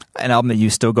up? An album that you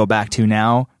still go back to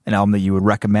now? An album that you would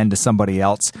recommend to somebody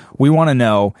else? We want to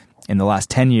know, in the last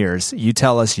 10 years, you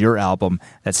tell us your album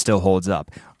that still holds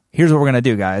up. Here's what we're going to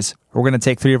do, guys. We're going to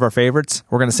take 3 of our favorites.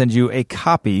 We're going to send you a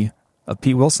copy of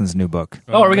Pete Wilson's new book.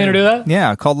 Oh, are we going to do that?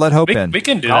 Yeah, called Let Hope In. We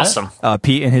can do Awesome.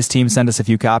 Pete and his team send us a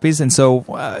few copies. And so,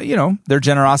 their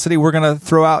generosity, we're going to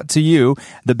throw out to you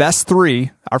the best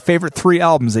 3, our favorite 3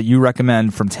 albums that you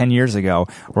recommend from 10 years ago.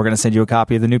 We're going to send you a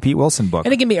copy of the new Pete Wilson book.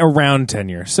 And it can be around 10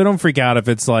 years, so don't freak out if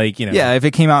it's like, Yeah, if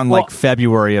it came out in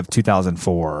February of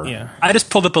 2004. Yeah. I just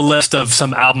pulled up a list of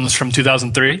some albums from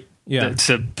 2003 Yeah.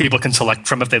 so people can select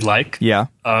from if they'd like. Yeah.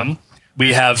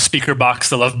 We have Speaker Box,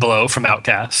 The Love Below from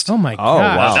Outkast. Oh my Oh,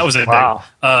 god. wow. That was a Wow.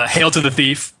 thing. Hail to the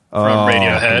Thief from Oh,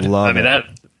 Radiohead. love I mean, it. that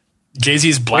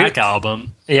Jay-Z's Black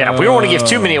album Yeah, we don't want to give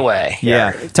too many away.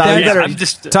 Yeah, Tyler, you better, I'm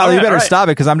just- Tyler, you all better right. stop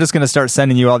it because I'm just going to start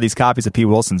sending you all these copies of Pete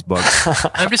Wilson's books.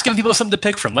 I'm just giving people something to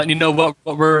pick from, letting you know what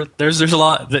we're there's a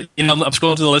lot that I'm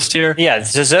scrolling through the list here. Yeah,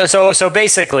 so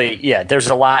basically, yeah, there's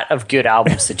a lot of good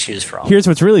albums to choose from. Here's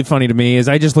what's really funny to me is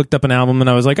I just looked up an album and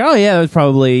I was like, oh yeah, it was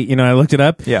probably, I looked it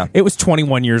up. Yeah. It was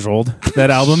 21 years old, that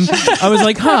album. I was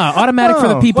like, Automatic for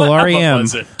the People, What REM.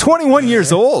 was it? 21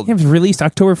 years old. It was released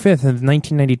October 5th of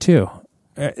 1992.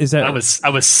 Is that I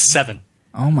was 7.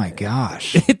 Oh my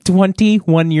gosh.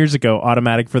 21 years ago,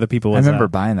 Automatic for the People I was remember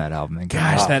out. buying that album. And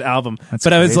Gosh, that album. That's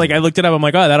But I was crazy. like, I looked it up. I'm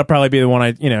like, oh, that'll probably be the one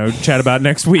I, chat about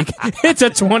next week. It's a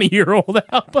 20-year-old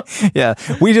album. Yeah,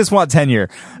 we just want tenure.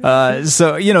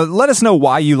 So, let us know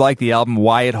why you like the album,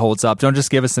 why it holds up. Don't just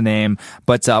give us a name,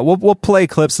 but we'll play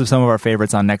clips of some of our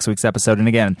favorites on next week's episode. And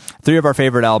again, 3 of our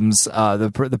favorite albums,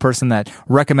 the person that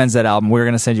recommends that album, we're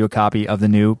going to send you a copy of the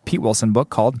new Pete Wilson book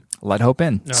called Let Hope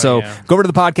In. So go over to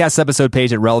the podcast episode page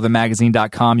at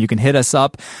relevantmagazine.com. You can hit us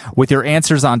up with your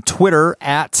answers on Twitter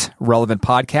at Relevant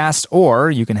Podcast, or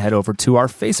you can head over to our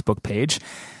Facebook page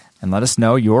and let us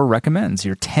know your recommends,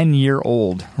 your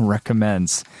 10-year-old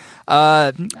recommends.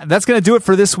 That's going to do it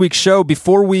for this week's show.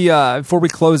 Before we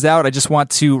close out, I just want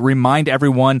to remind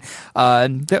everyone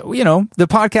that the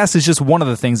podcast is just one of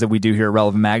the things that we do here at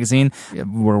Relevant Magazine.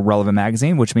 We're Relevant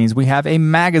Magazine, which means we have a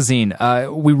magazine.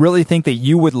 We really think that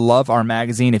you would love our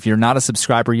magazine. If you're not a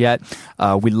subscriber yet,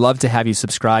 we'd love to have you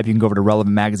subscribe. You can go over to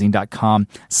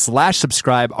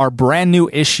relevantmagazine.com/subscribe. Our brand new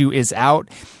issue is out,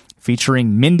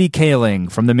 featuring Mindy Kaling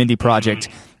from the Mindy Project.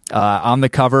 On the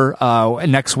cover.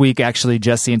 Next week, actually,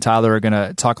 Jesse and Tyler are going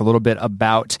to talk a little bit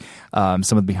about some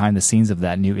of the behind the scenes of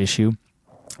that new issue.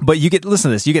 But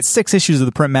listen to this, you get 6 issues of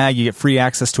the print mag, you get free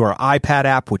access to our iPad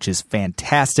app, which is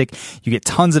fantastic. You get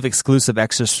tons of exclusive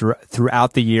extras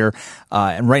throughout the year.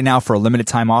 And right now, for a limited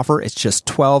time offer, it's just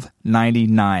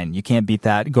 $12.99. You can't beat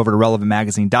that. Go over to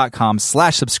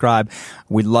relevantmagazine.com/subscribe.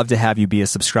 We'd love to have you be a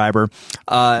subscriber.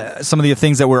 Some of the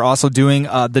things that we're also doing,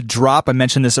 the drop, I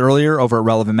mentioned this earlier over at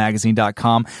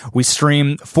relevantmagazine.com. We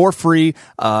stream for free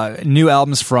new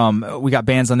albums we got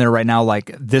bands on there right now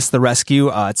like This the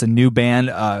Rescue. It's a new band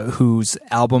whose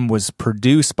album was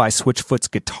produced by Switchfoot's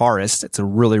guitarist. It's a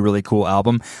really, really cool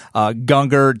album.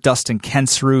 Gunger, Dustin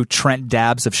Kensrue, Trent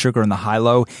Dabbs of Sugar and the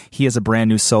High-Low. He has a brand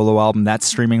new solo album that's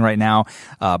streaming right now.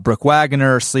 Brooke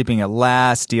Wagner, Sleeping at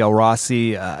Last, D.L.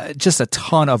 Rossi, just a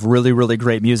ton of really, really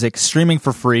great music streaming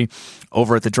for free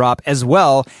over at the drop, as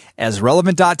well as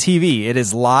Relevant.tv. It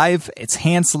is live. It's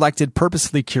hand-selected,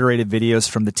 purposely curated videos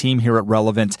from the team here at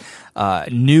Relevant.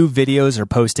 New videos are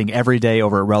posting every day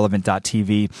over at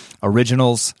Relevant.tv.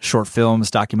 Originals, short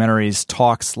films, documentaries,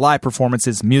 talks, live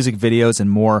performances, music videos, and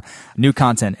more. New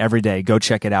content every day. Go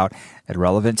check it out at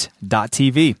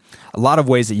Relevant.tv. A lot of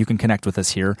ways that you can connect with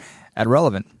us here at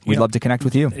Relevant. We'd love to connect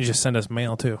with you. You just send us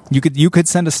mail, too. You could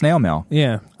send a snail mail.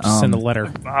 Yeah, just send a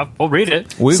letter. We'll read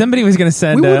it. Somebody was going to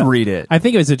send... We would read it. I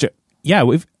think it was a... Yeah,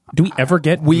 do we ever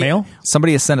get mail?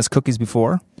 Somebody has sent us cookies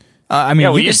before.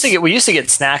 We used to get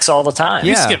snacks all the time. We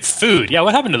used to get food. Yeah,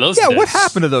 what happened to those days? Yeah, what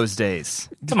happened to those days?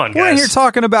 Come on, We're in here guys.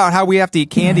 talking about how we have to eat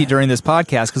candy during this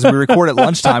podcast because we record at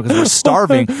lunchtime because we're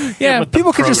starving. Yeah,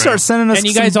 people could just start sending us. And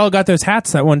you guys all got those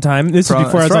hats that one time. This was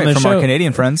before I was on the from show. our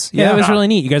Canadian friends. Yeah, that was really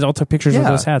neat. You guys all took pictures of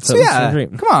those hats. So That was so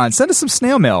great. come on, send us some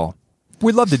snail mail.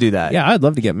 We'd love to do that. Yeah, I'd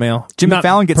love to get mail. Jimmy Not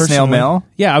Fallon gets snail personally. mail.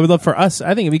 Yeah, I would love for us.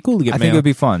 I think it'd be cool to get I mail. think it would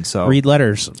be fun. So read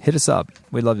letters. Hit us up.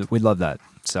 We'd love it. We'd love that.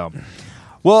 So.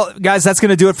 Well, guys, that's going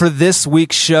to do it for this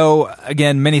week's show.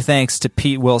 Again, many thanks to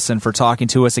Pete Wilson for talking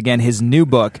to us. Again, his new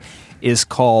book is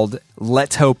called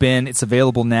Let Hope In. It's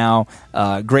available now.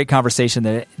 Great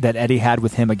conversation that Eddie had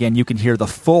with him. Again, you can hear the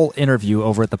full interview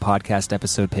over at the podcast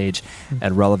episode page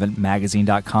at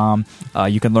relevantmagazine.com.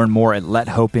 You can learn more at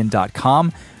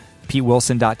lethopein.com,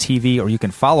 PeteWilson.tv, or you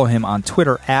can follow him on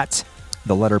Twitter at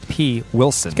the letter P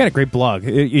Wilson. He's got a great blog.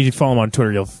 You follow him on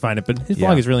Twitter, you'll find it. But his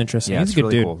blog is really interesting. Yeah, He's a good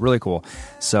really dude. Cool, really cool.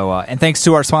 So, and thanks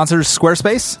to our sponsors,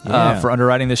 Squarespace, for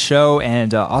underwriting the show,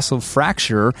 and also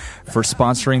Fracture for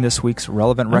sponsoring this week's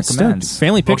Relevant Recommends. Stoked.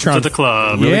 Family picture Welcome on to the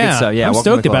club. Really yeah, good stuff. Yeah, I'm welcome to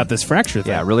the stoked club. about this Fracture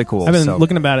thing. Yeah, really cool. I've been So-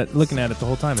 looking at it the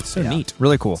whole time. It's so neat.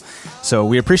 Really cool. So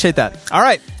we appreciate that. All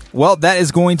right. Well, that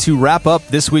is going to wrap up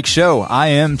this week's show. I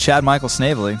am Chad Michael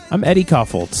Snavely. I'm Eddie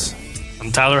Koffoltz.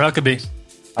 I'm Tyler Huckabee.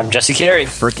 I'm Jesse Carey.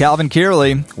 For Calvin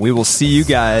Kearley, we will see you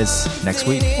guys next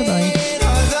week. Bye-bye.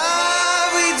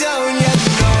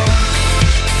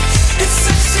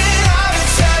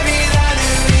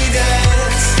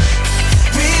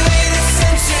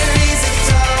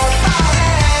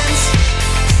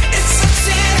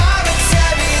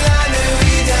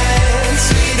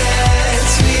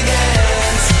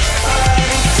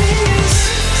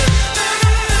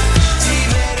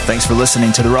 Thanks for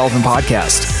listening to The Relevant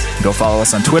Podcast. Go follow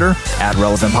us on Twitter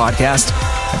 @RelevantPodcast.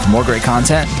 And for more great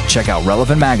content, check out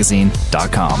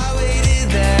relevantmagazine.com.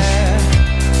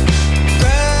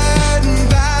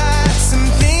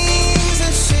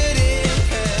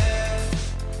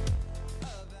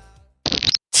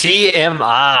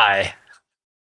 TMI.